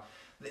lockdown,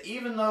 that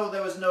even though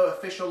there was no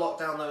official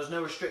lockdown, there was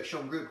no restriction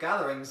on group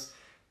gatherings,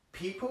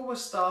 people were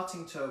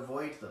starting to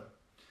avoid them.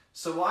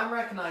 So what I'm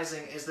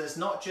recognizing is there's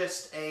not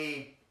just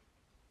a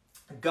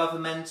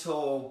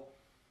governmental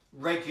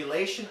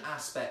regulation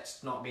aspect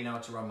to not being able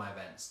to run my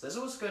events. There's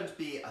also going to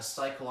be a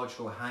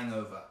psychological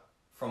hangover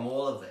from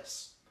all of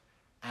this.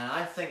 And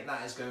I think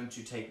that is going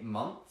to take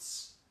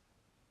months,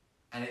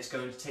 and it's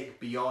going to take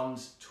beyond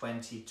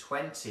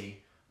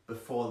 2020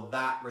 before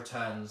that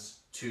returns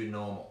to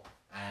normal.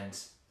 And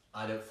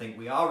I don't think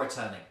we are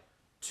returning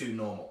to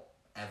normal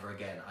ever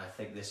again. I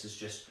think this has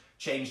just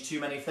changed too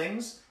many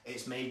things.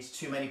 It's made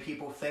too many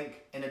people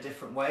think in a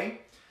different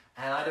way.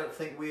 And I don't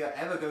think we are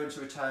ever going to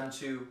return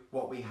to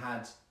what we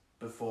had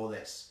before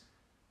this.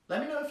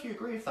 Let me know if you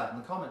agree with that in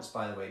the comments,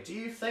 by the way. Do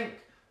you think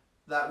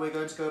that we're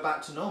going to go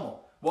back to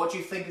normal? What do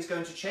you think is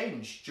going to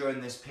change during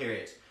this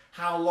period?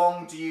 How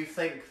long do you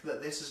think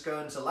that this is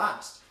going to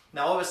last?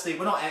 Now, obviously,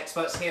 we're not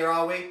experts here,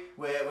 are we?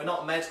 We're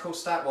not medical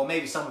staff. Well,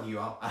 maybe some of you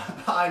are,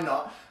 but I'm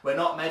not. We're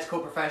not medical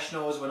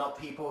professionals. We're not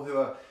people who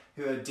are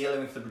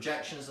dealing with the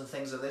projections and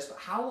things of this. But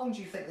how long do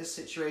you think this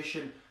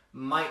situation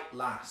might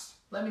last?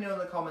 Let me know in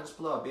the comments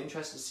below. I'd be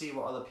interested to see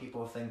what other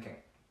people are thinking.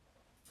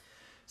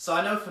 So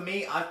I know for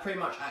me, I've pretty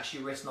much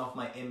actually written off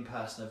my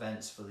in-person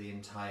events for the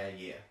entire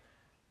year.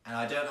 And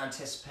I don't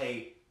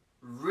anticipate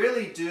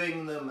really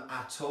doing them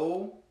at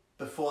all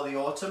before the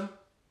autumn,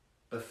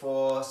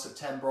 before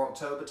September,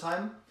 October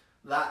time.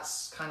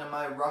 That's kind of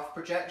my rough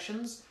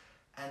projections.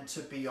 And to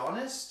be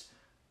honest,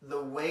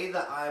 the way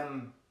that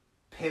I'm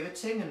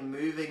pivoting and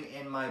moving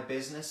in my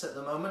business at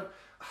the moment,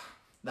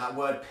 that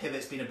word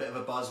pivot's been a bit of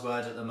a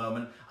buzzword at the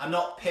moment. I'm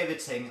not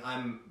pivoting,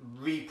 I'm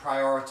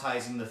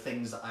reprioritizing the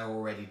things that I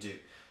already do.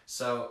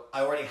 So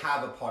I already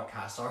have a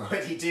podcast, I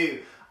already do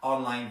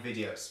online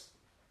videos.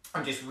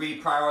 I'm just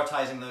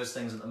reprioritizing those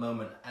things at the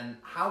moment. And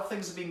how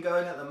things have been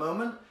going at the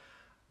moment,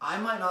 I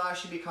might not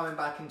actually be coming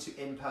back into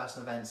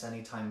in-person events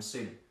anytime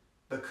soon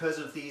because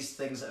of these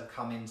things that have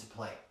come into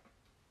play.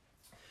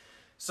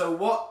 So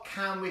what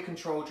can we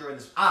control during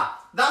this?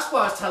 That's why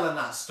I was telling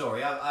that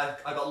story. I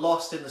got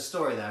lost in the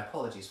story there.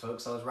 Apologies,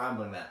 folks. I was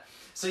rambling there.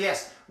 So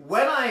yes,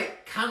 when I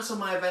cancelled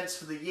my events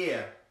for the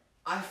year,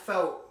 I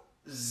felt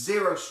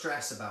zero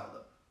stress about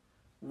them.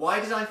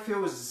 Why did I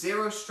feel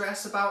zero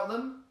stress about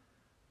them?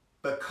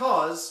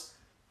 Because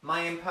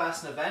my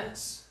in-person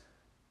events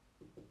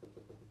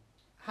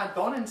had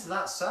gone into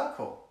that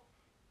circle.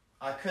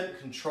 I couldn't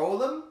control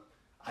them.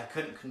 I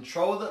couldn't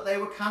control that they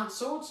were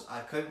cancelled.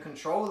 I couldn't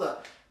control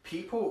that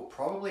people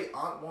probably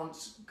aren't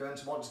going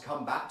to want to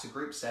come back to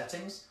group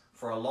settings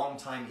for a long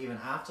time, even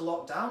after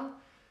lockdown.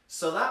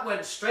 So that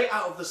went straight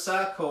out of the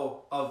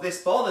circle of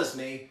this bothers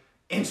me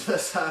into the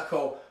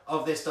circle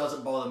of this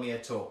doesn't bother me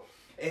at all.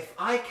 If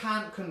I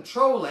can't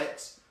control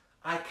it,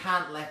 I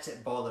can't let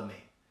it bother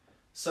me.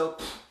 So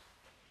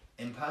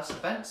in-person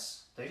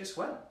events, they just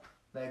went.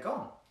 They're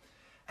gone.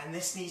 And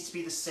this needs to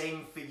be the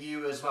same for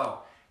you as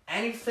well.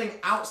 Anything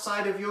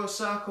outside of your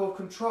circle of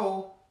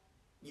control,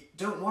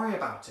 don't worry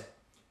about it.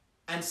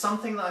 And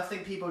something that I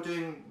think people are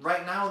doing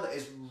right now that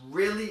is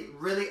really,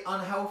 really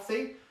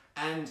unhealthy,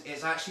 and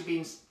it's actually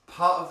been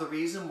part of the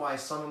reason why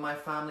some of my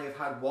family have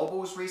had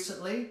wobbles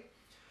recently,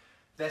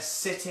 they're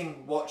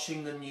sitting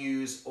watching the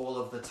news all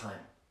of the time.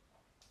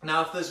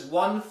 Now, if there's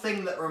one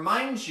thing that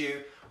reminds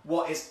you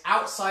what is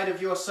outside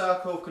of your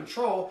circle of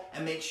control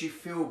and makes you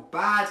feel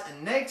bad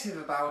and negative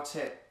about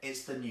it,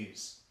 it's the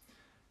news.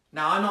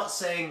 Now, I'm not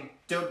saying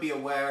don't be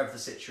aware of the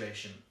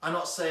situation. I'm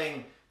not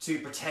saying to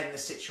pretend the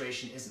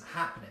situation isn't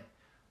happening.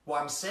 What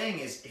I'm saying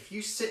is, if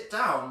you sit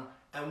down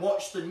and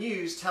watch the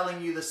news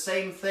telling you the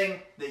same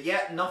thing, that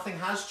yet nothing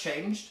has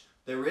changed,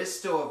 there is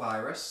still a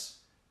virus,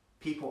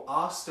 people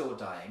are still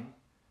dying,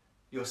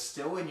 you're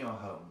still in your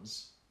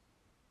homes,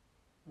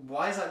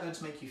 why is that going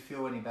to make you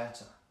feel any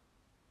better?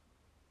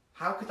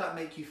 How could that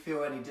make you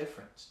feel any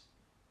different?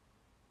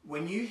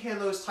 When you hear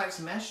those types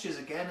of messages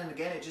again and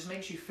again, it just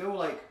makes you feel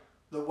like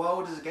the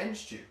world is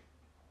against you.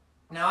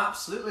 Now,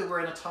 absolutely,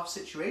 we're in a tough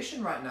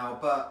situation right now,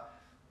 but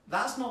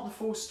that's not the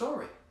full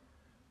story.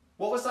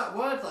 What was that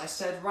word that I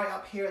said right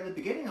up here at the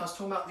beginning? I was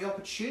talking about the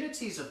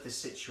opportunities of this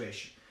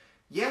situation.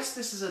 Yes,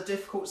 this is a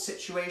difficult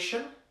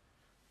situation,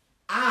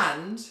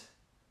 and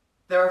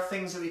there are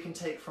things that we can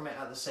take from it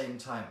at the same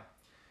time.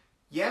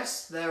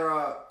 Yes, there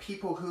are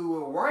people who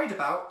we're worried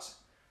about,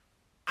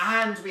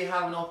 and we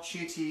have an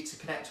opportunity to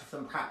connect with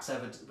them perhaps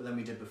ever than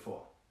we did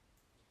before.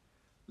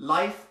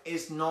 Life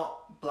is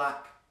not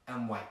black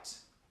and white.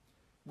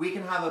 We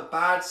can have a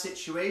bad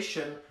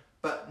situation,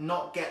 but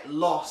not get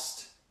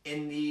lost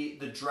in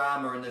the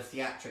drama and the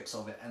theatrics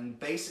of it. And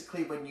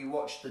basically, when you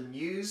watch the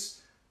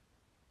news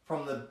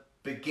from the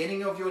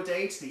beginning of your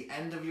day to the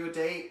end of your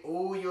day,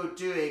 all you're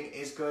doing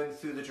is going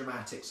through the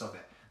dramatics of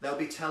it. They'll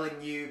be telling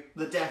you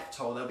the death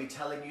toll, they'll be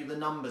telling you the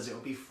numbers, it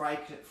will be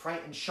fright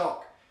and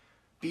shock.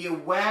 Be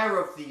aware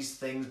of these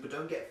things, but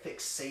don't get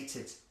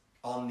fixated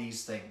on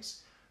these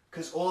things.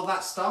 Because all of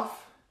that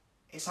stuff,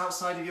 it's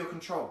outside of your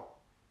control.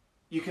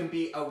 You can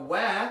be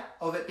aware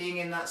of it being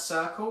in that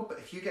circle, but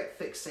if you get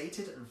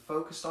fixated and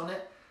focused on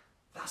it,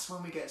 that's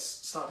when we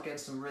start to get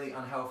into some really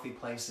unhealthy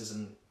places.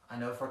 And I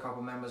know for a couple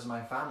of members of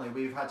my family,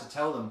 we've had to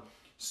tell them,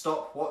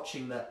 stop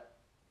watching the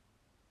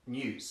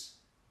news.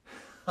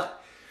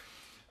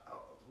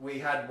 We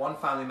had one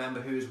family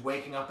member who was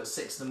waking up at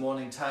 6 in the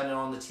morning, turning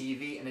on the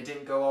TV, and it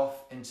didn't go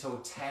off until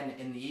 10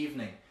 in the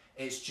evening.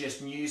 It's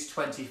just News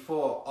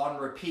 24 on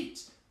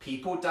repeat.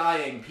 People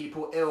dying,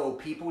 people ill,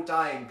 people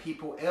dying,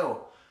 people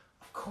ill.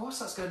 Of course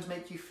that's going to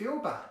make you feel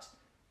bad.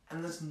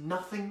 And there's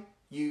nothing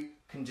you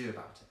can do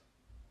about it.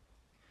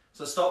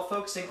 So stop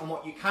focusing on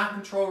what you can't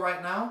control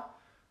right now.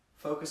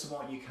 Focus on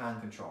what you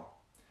can control.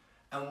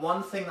 And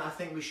one thing that I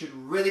think we should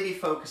really be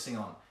focusing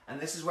on,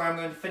 and this is where I'm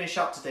going to finish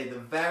up today, the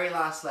very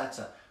last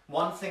letter.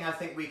 One thing I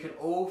think we can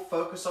all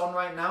focus on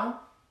right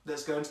now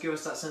that's going to give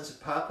us that sense of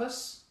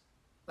purpose,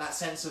 that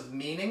sense of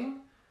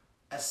meaning,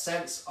 a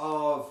sense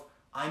of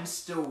I'm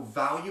still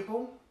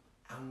valuable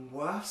and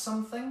worth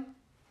something.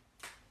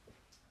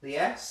 The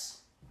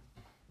S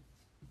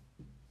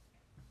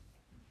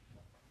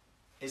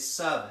is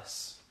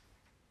service.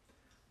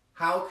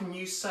 How can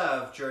you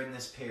serve during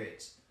this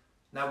period?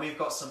 Now we've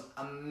got some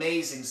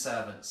amazing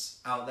servants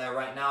out there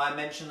right now. I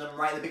mentioned them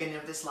right at the beginning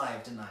of this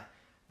live, didn't I?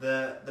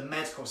 The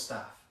medical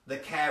staff, the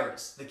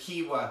carers, the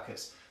key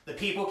workers, the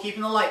people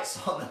keeping the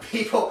lights on, the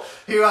people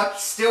who are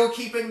still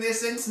keeping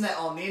this internet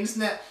on. The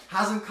internet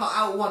hasn't cut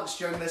out once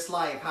during this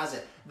live, has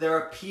it? There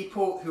are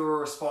people who are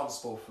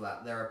responsible for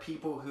that. There are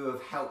people who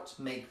have helped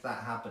make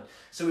that happen.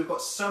 So we've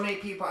got so many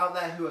people out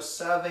there who are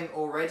serving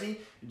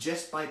already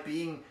just by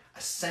being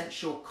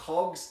essential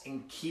cogs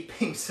in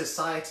keeping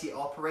society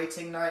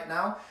operating right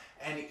now.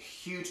 And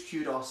huge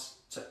kudos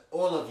to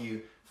all of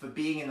you for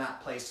being in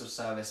that place of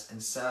service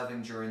and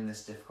serving during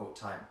this difficult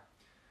time.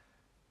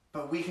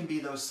 But we can be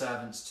those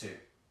servants too.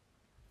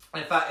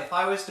 In fact, if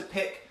I was to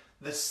pick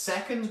the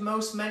second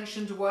most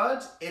mentioned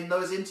word in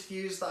those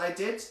interviews that I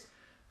did,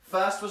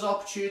 first was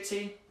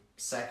opportunity,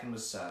 second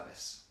was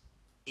service.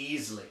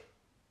 Easily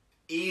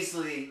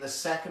the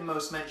second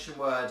most mentioned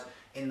word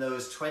in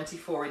those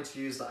 24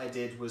 interviews that I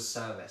did was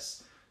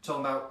service.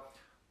 Talking about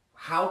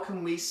how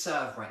can we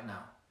serve right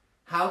now?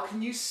 How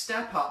can you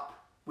step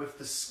up with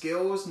the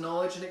skills,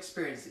 knowledge and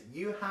experience that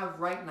you have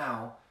right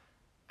now,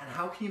 and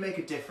how can you make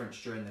a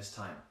difference during this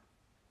time?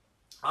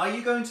 Are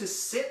you going to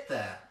sit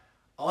there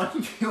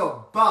on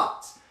your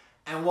butt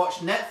and watch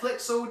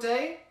Netflix all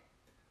day?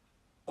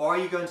 Or are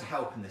you going to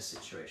help in this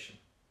situation?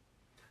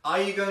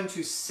 Are you going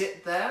to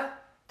sit there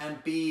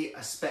and be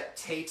a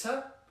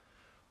spectator?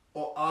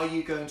 Or are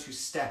you going to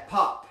step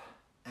up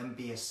and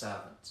be a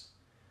servant?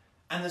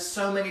 And there's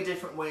so many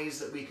different ways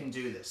that we can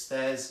do this.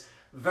 There's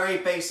very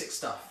basic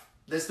stuff.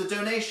 There's the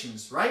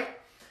donations, right?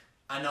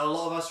 I know a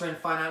lot of us are in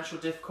financial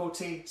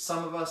difficulty.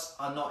 Some of us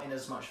are not in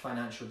as much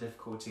financial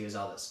difficulty as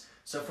others.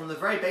 So from the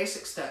very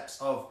basic steps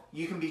of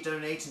you can be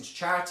donating to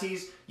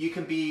charities, you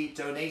can be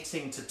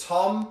donating to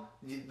Tom,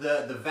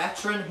 the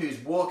veteran who's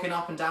walking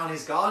up and down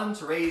his garden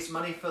to raise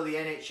money for the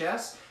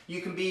NHS.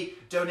 You can be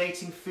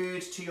donating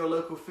food to your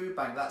local food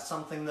bank. That's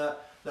something that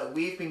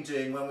we've been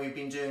doing when we've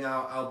been doing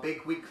our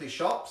big weekly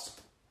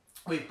shops.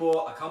 We've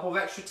bought a couple of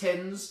extra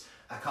tins,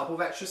 a couple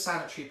of extra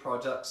sanitary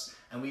products,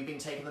 and we've been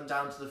taking them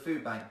down to the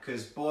food bank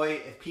because boy,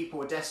 if people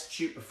were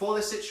destitute before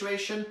this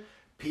situation,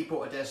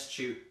 people are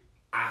destitute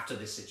after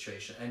this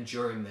situation and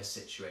during this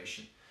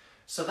situation.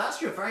 So that's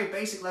your very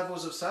basic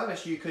levels of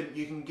service. You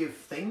can give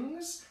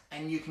things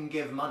and you can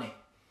give money.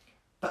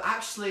 But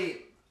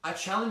actually, I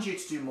challenge you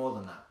to do more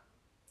than that.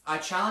 I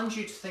challenge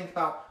you to think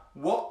about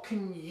what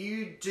can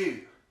you do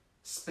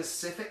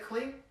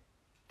specifically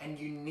and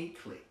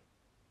uniquely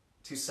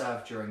to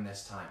serve during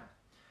this time.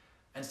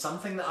 And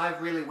something that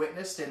I've really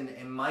witnessed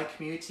in my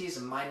communities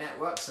and my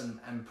networks,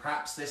 and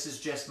perhaps this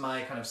is just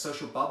my kind of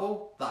social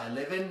bubble that I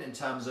live in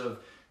terms of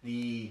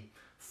the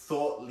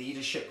thought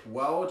leadership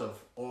world of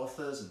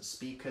authors and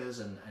speakers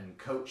and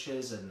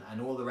coaches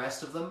and all the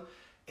rest of them,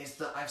 is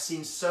that I've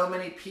seen so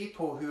many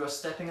people who are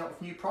stepping up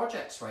with new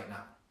projects right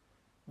now.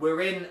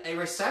 We're in a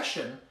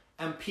recession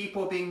and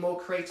people are being more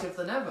creative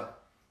than ever.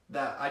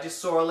 That I just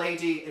saw a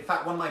lady, in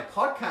fact one of my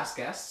podcast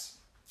guests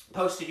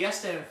posted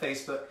yesterday on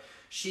Facebook,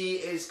 she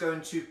is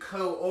going to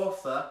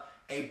co-author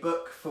a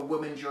book for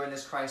women during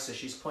this crisis.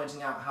 She's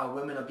pointing out how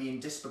women are being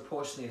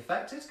disproportionately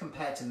affected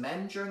compared to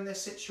men during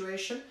this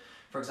situation.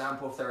 For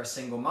example, if they're a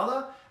single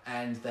mother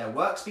and their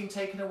work's been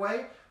taken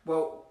away,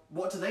 well,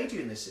 what do they do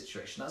in this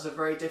situation? That's a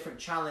very different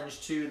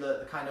challenge to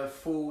the kind of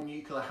full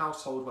nuclear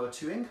household where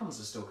two incomes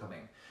are still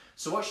coming.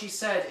 So what she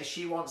said is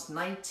she wants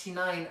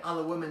 99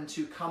 other women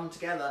to come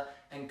together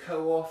and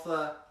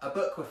co-author a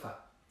book with her.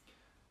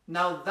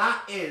 Now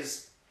that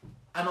is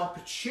an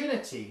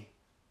opportunity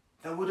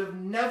that would have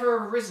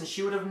never arisen.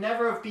 She would have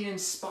never have been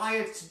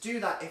inspired to do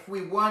that if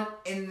we weren't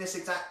in this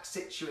exact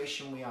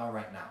situation we are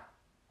right now.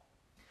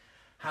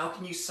 How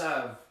can you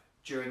serve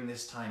during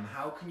this time?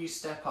 How can you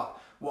step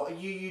up? What are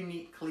you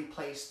uniquely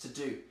placed to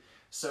do?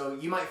 So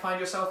you might find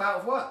yourself out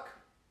of work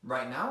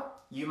right now.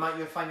 You might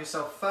find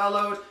yourself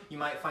furloughed. You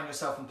might find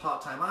yourself in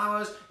part-time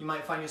hours. You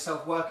might find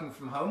yourself working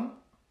from home.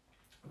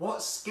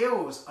 What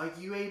skills are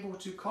you able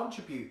to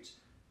contribute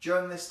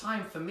during this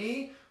time? For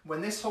me,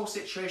 when this whole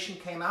situation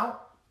came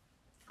out,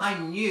 I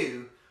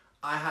knew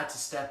I had to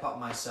step up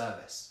my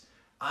service.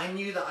 I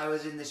knew that I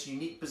was in this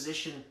unique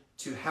position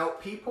to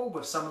help people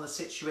with some of the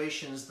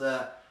situations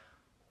that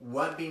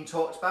weren't being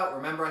talked about.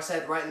 Remember I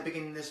said right at the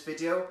beginning of this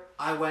video,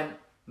 I went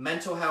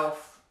mental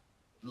health,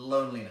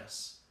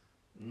 loneliness.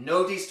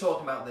 Nobody's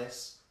talking about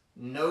this.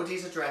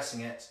 Nobody's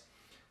addressing it.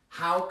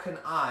 How can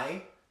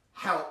I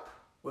help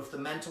with the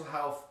mental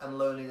health and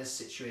loneliness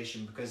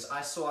situation? Because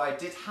I saw I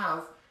did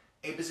have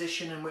a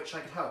position in which I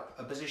could help,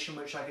 a position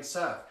in which I could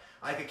serve.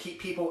 I could keep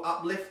people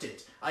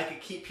uplifted. I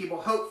could keep people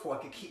hopeful. I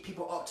could keep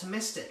people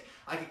optimistic.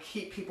 I could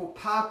keep people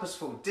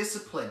purposeful,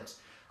 disciplined.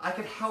 I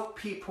could help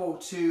people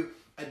to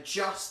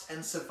adjust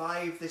and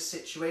survive this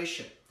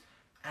situation.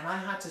 And I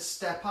had to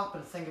step up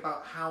and think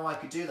about how I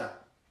could do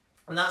that.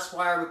 And that's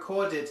why I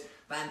recorded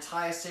that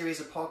entire series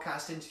of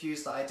podcast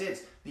interviews that I did,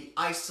 the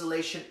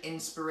Isolation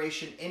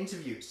Inspiration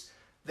interviews.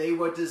 They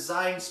were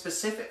designed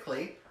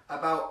specifically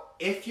about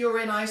if you're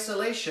in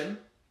isolation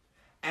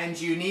and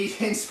you need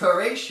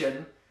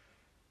inspiration,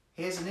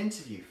 here's an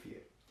interview for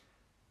you.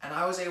 And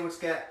I was able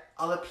to get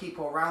other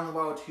people around the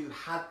world who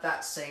had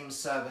that same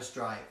service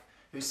drive,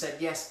 who said,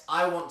 yes,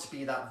 I want to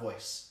be that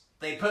voice.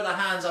 They put their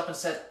hands up and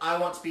said, I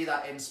want to be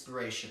that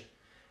inspiration.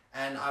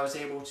 And I was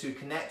able to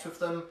connect with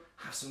them,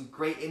 have some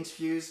great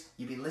interviews.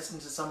 You've been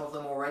listening to some of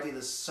them already.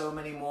 There's so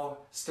many more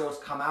still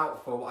to come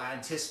out for what I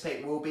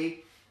anticipate will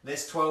be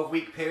this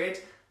 12-week period.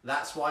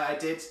 That's why I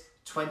did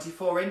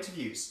 24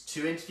 interviews,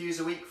 2 interviews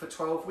a week for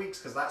 12 weeks,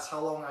 because that's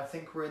how long I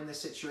think we're in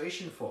this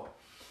situation for.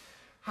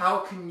 How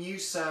can you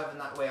serve in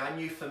that way? I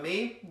knew for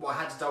me, what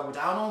I had to double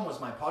down on was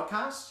my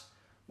podcast.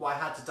 What I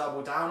had to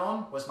double down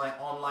on was my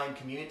online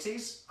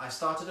communities. I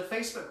started a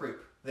Facebook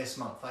group this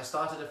month. I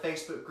started a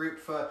Facebook group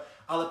for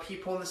other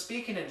people in the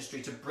speaking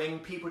industry to bring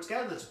people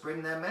together, to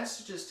bring their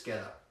messages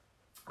together.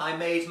 I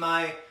made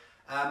my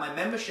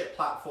membership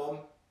platform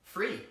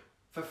free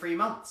for 3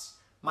 months.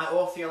 My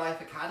Author Your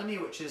Life Academy,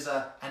 which is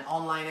an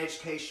online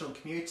educational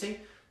community,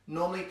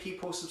 normally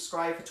people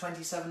subscribe for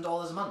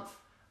 $27 a month.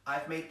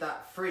 I've made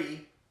that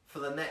free for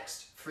the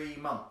next 3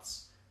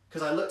 months.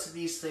 Because I looked at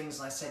these things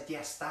and I said,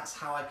 yes, that's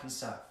how I can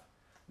serve.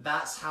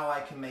 That's how I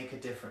can make a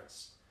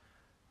difference.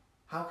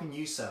 How can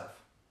you serve?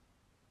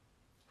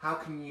 How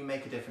can you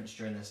make a difference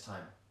during this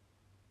time?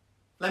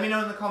 Let me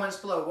know in the comments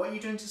below, what are you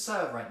doing to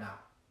serve right now?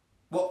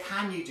 What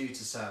can you do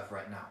to serve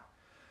right now?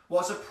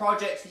 What's a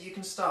project that you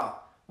can start?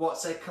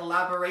 What's a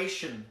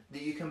collaboration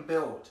that you can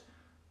build?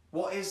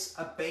 What is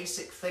a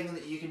basic thing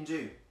that you can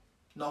do?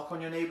 Knock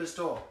on your neighbour's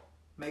door.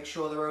 Make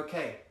sure they're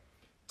okay.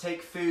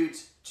 Take food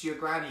to your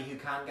granny who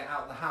can't get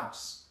out of the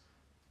house.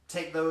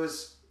 Take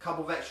those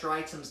couple of extra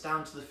items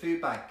down to the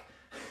food bank.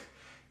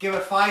 Give a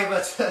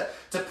 £5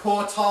 to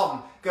poor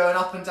Tom going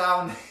up and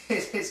down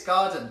his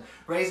garden,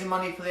 raising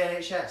money for the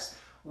NHS.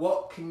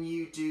 What can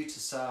you do to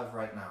serve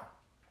right now?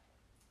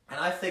 And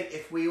I think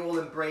if we all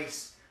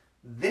embrace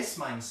this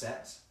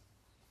mindset,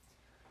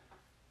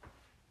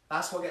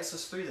 that's what gets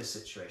us through this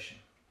situation.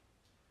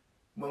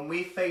 When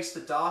we face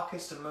the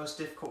darkest and most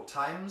difficult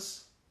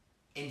times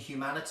in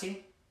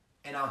humanity,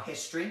 in our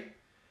history,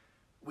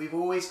 we've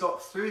always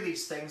got through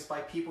these things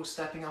by people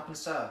stepping up and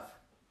serve.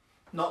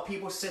 Not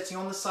people sitting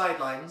on the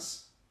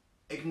sidelines,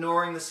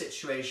 ignoring the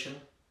situation,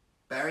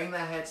 burying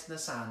their heads in the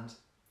sand.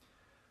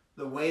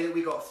 The way that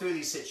we got through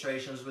these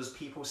situations was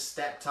people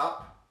stepped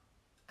up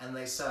and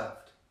they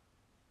served.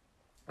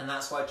 And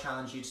that's what I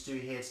challenge you to do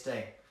here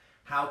today.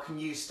 How can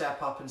you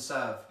step up and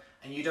serve?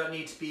 And you don't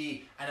need to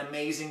be an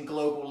amazing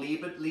global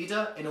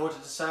leader in order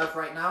to serve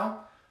right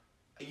now.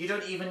 You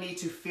don't even need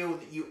to feel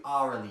that you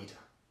are a leader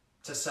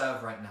to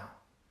serve right now.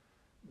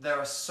 There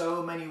are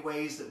so many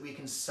ways that we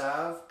can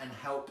serve and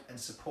help and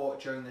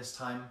support during this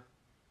time.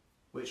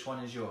 Which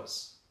one is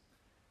yours?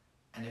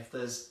 And if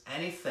there's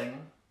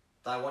anything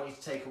that I want you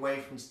to take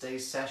away from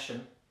today's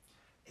session,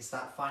 it's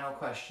that final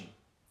question.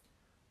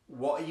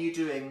 What are you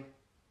doing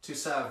to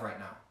serve right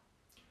now?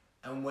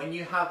 And when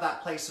you have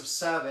that place of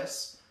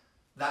service,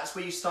 that's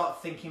where you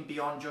start thinking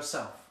beyond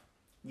yourself.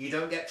 You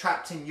don't get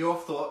trapped in your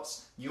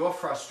thoughts, your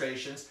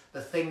frustrations,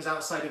 the things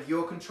outside of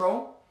your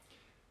control.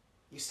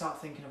 You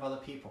start thinking of other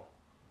people.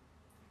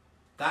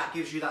 That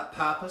gives you that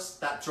purpose,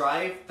 that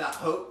drive, that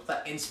hope,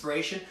 that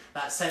inspiration,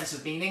 that sense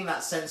of meaning,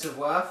 that sense of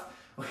worth,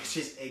 which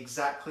is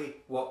exactly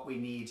what we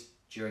need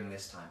during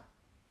this time.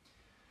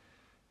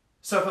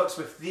 So folks,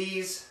 with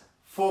these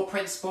 4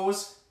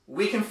 principles,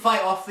 we can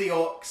fight off the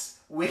orcs.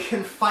 We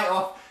can fight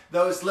off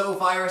those little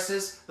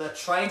viruses that are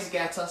trying to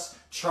get us,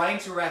 trying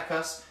to wreck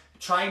us,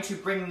 trying to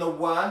bring the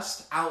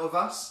worst out of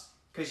us.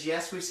 Because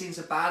yes, we've seen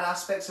some bad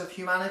aspects of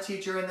humanity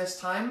during this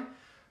time,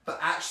 but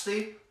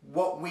actually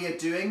what we are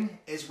doing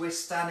is we're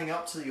standing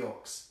up to the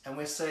orcs and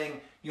we're saying,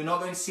 you're not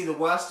going to see the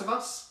worst of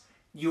us,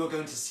 you are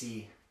going to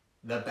see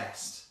the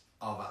best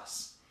of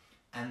us.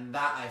 And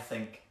that, I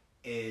think,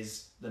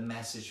 is the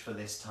message for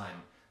this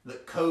time.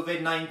 That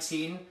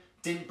COVID-19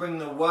 didn't bring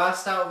the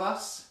worst out of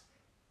us,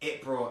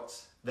 it brought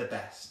the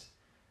best.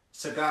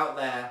 So go out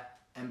there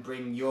and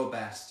bring your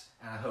best,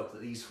 and I hope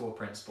that these 4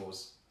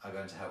 principles are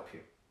going to help you.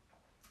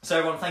 So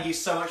everyone, thank you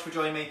so much for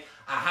joining me.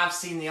 I have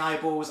seen the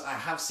eyeballs, I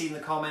have seen the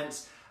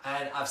comments,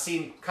 and I've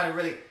seen kind of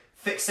really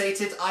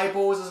fixated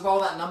eyeballs as well.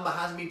 That number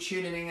hasn't been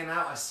tuning in and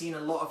out. I've seen a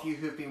lot of you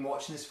who have been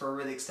watching this for a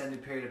really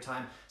extended period of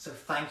time. So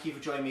thank you for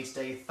joining me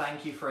today.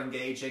 Thank you for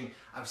engaging.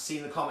 I've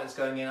seen the comments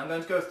going in. I'm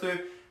going to go through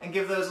and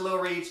give those a little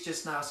read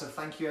just now. So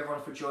thank you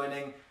everyone for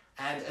joining.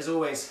 And as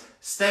always,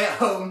 stay at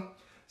home,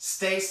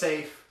 stay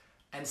safe,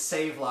 and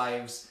save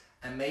lives.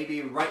 And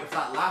maybe right with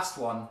that last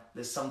one,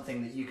 there's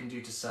something that you can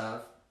do to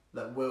serve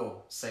that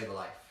will save a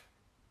life,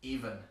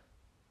 even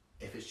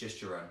if it's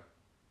just your own.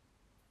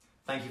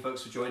 Thank you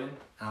folks for joining,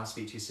 and I'll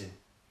speak to you soon.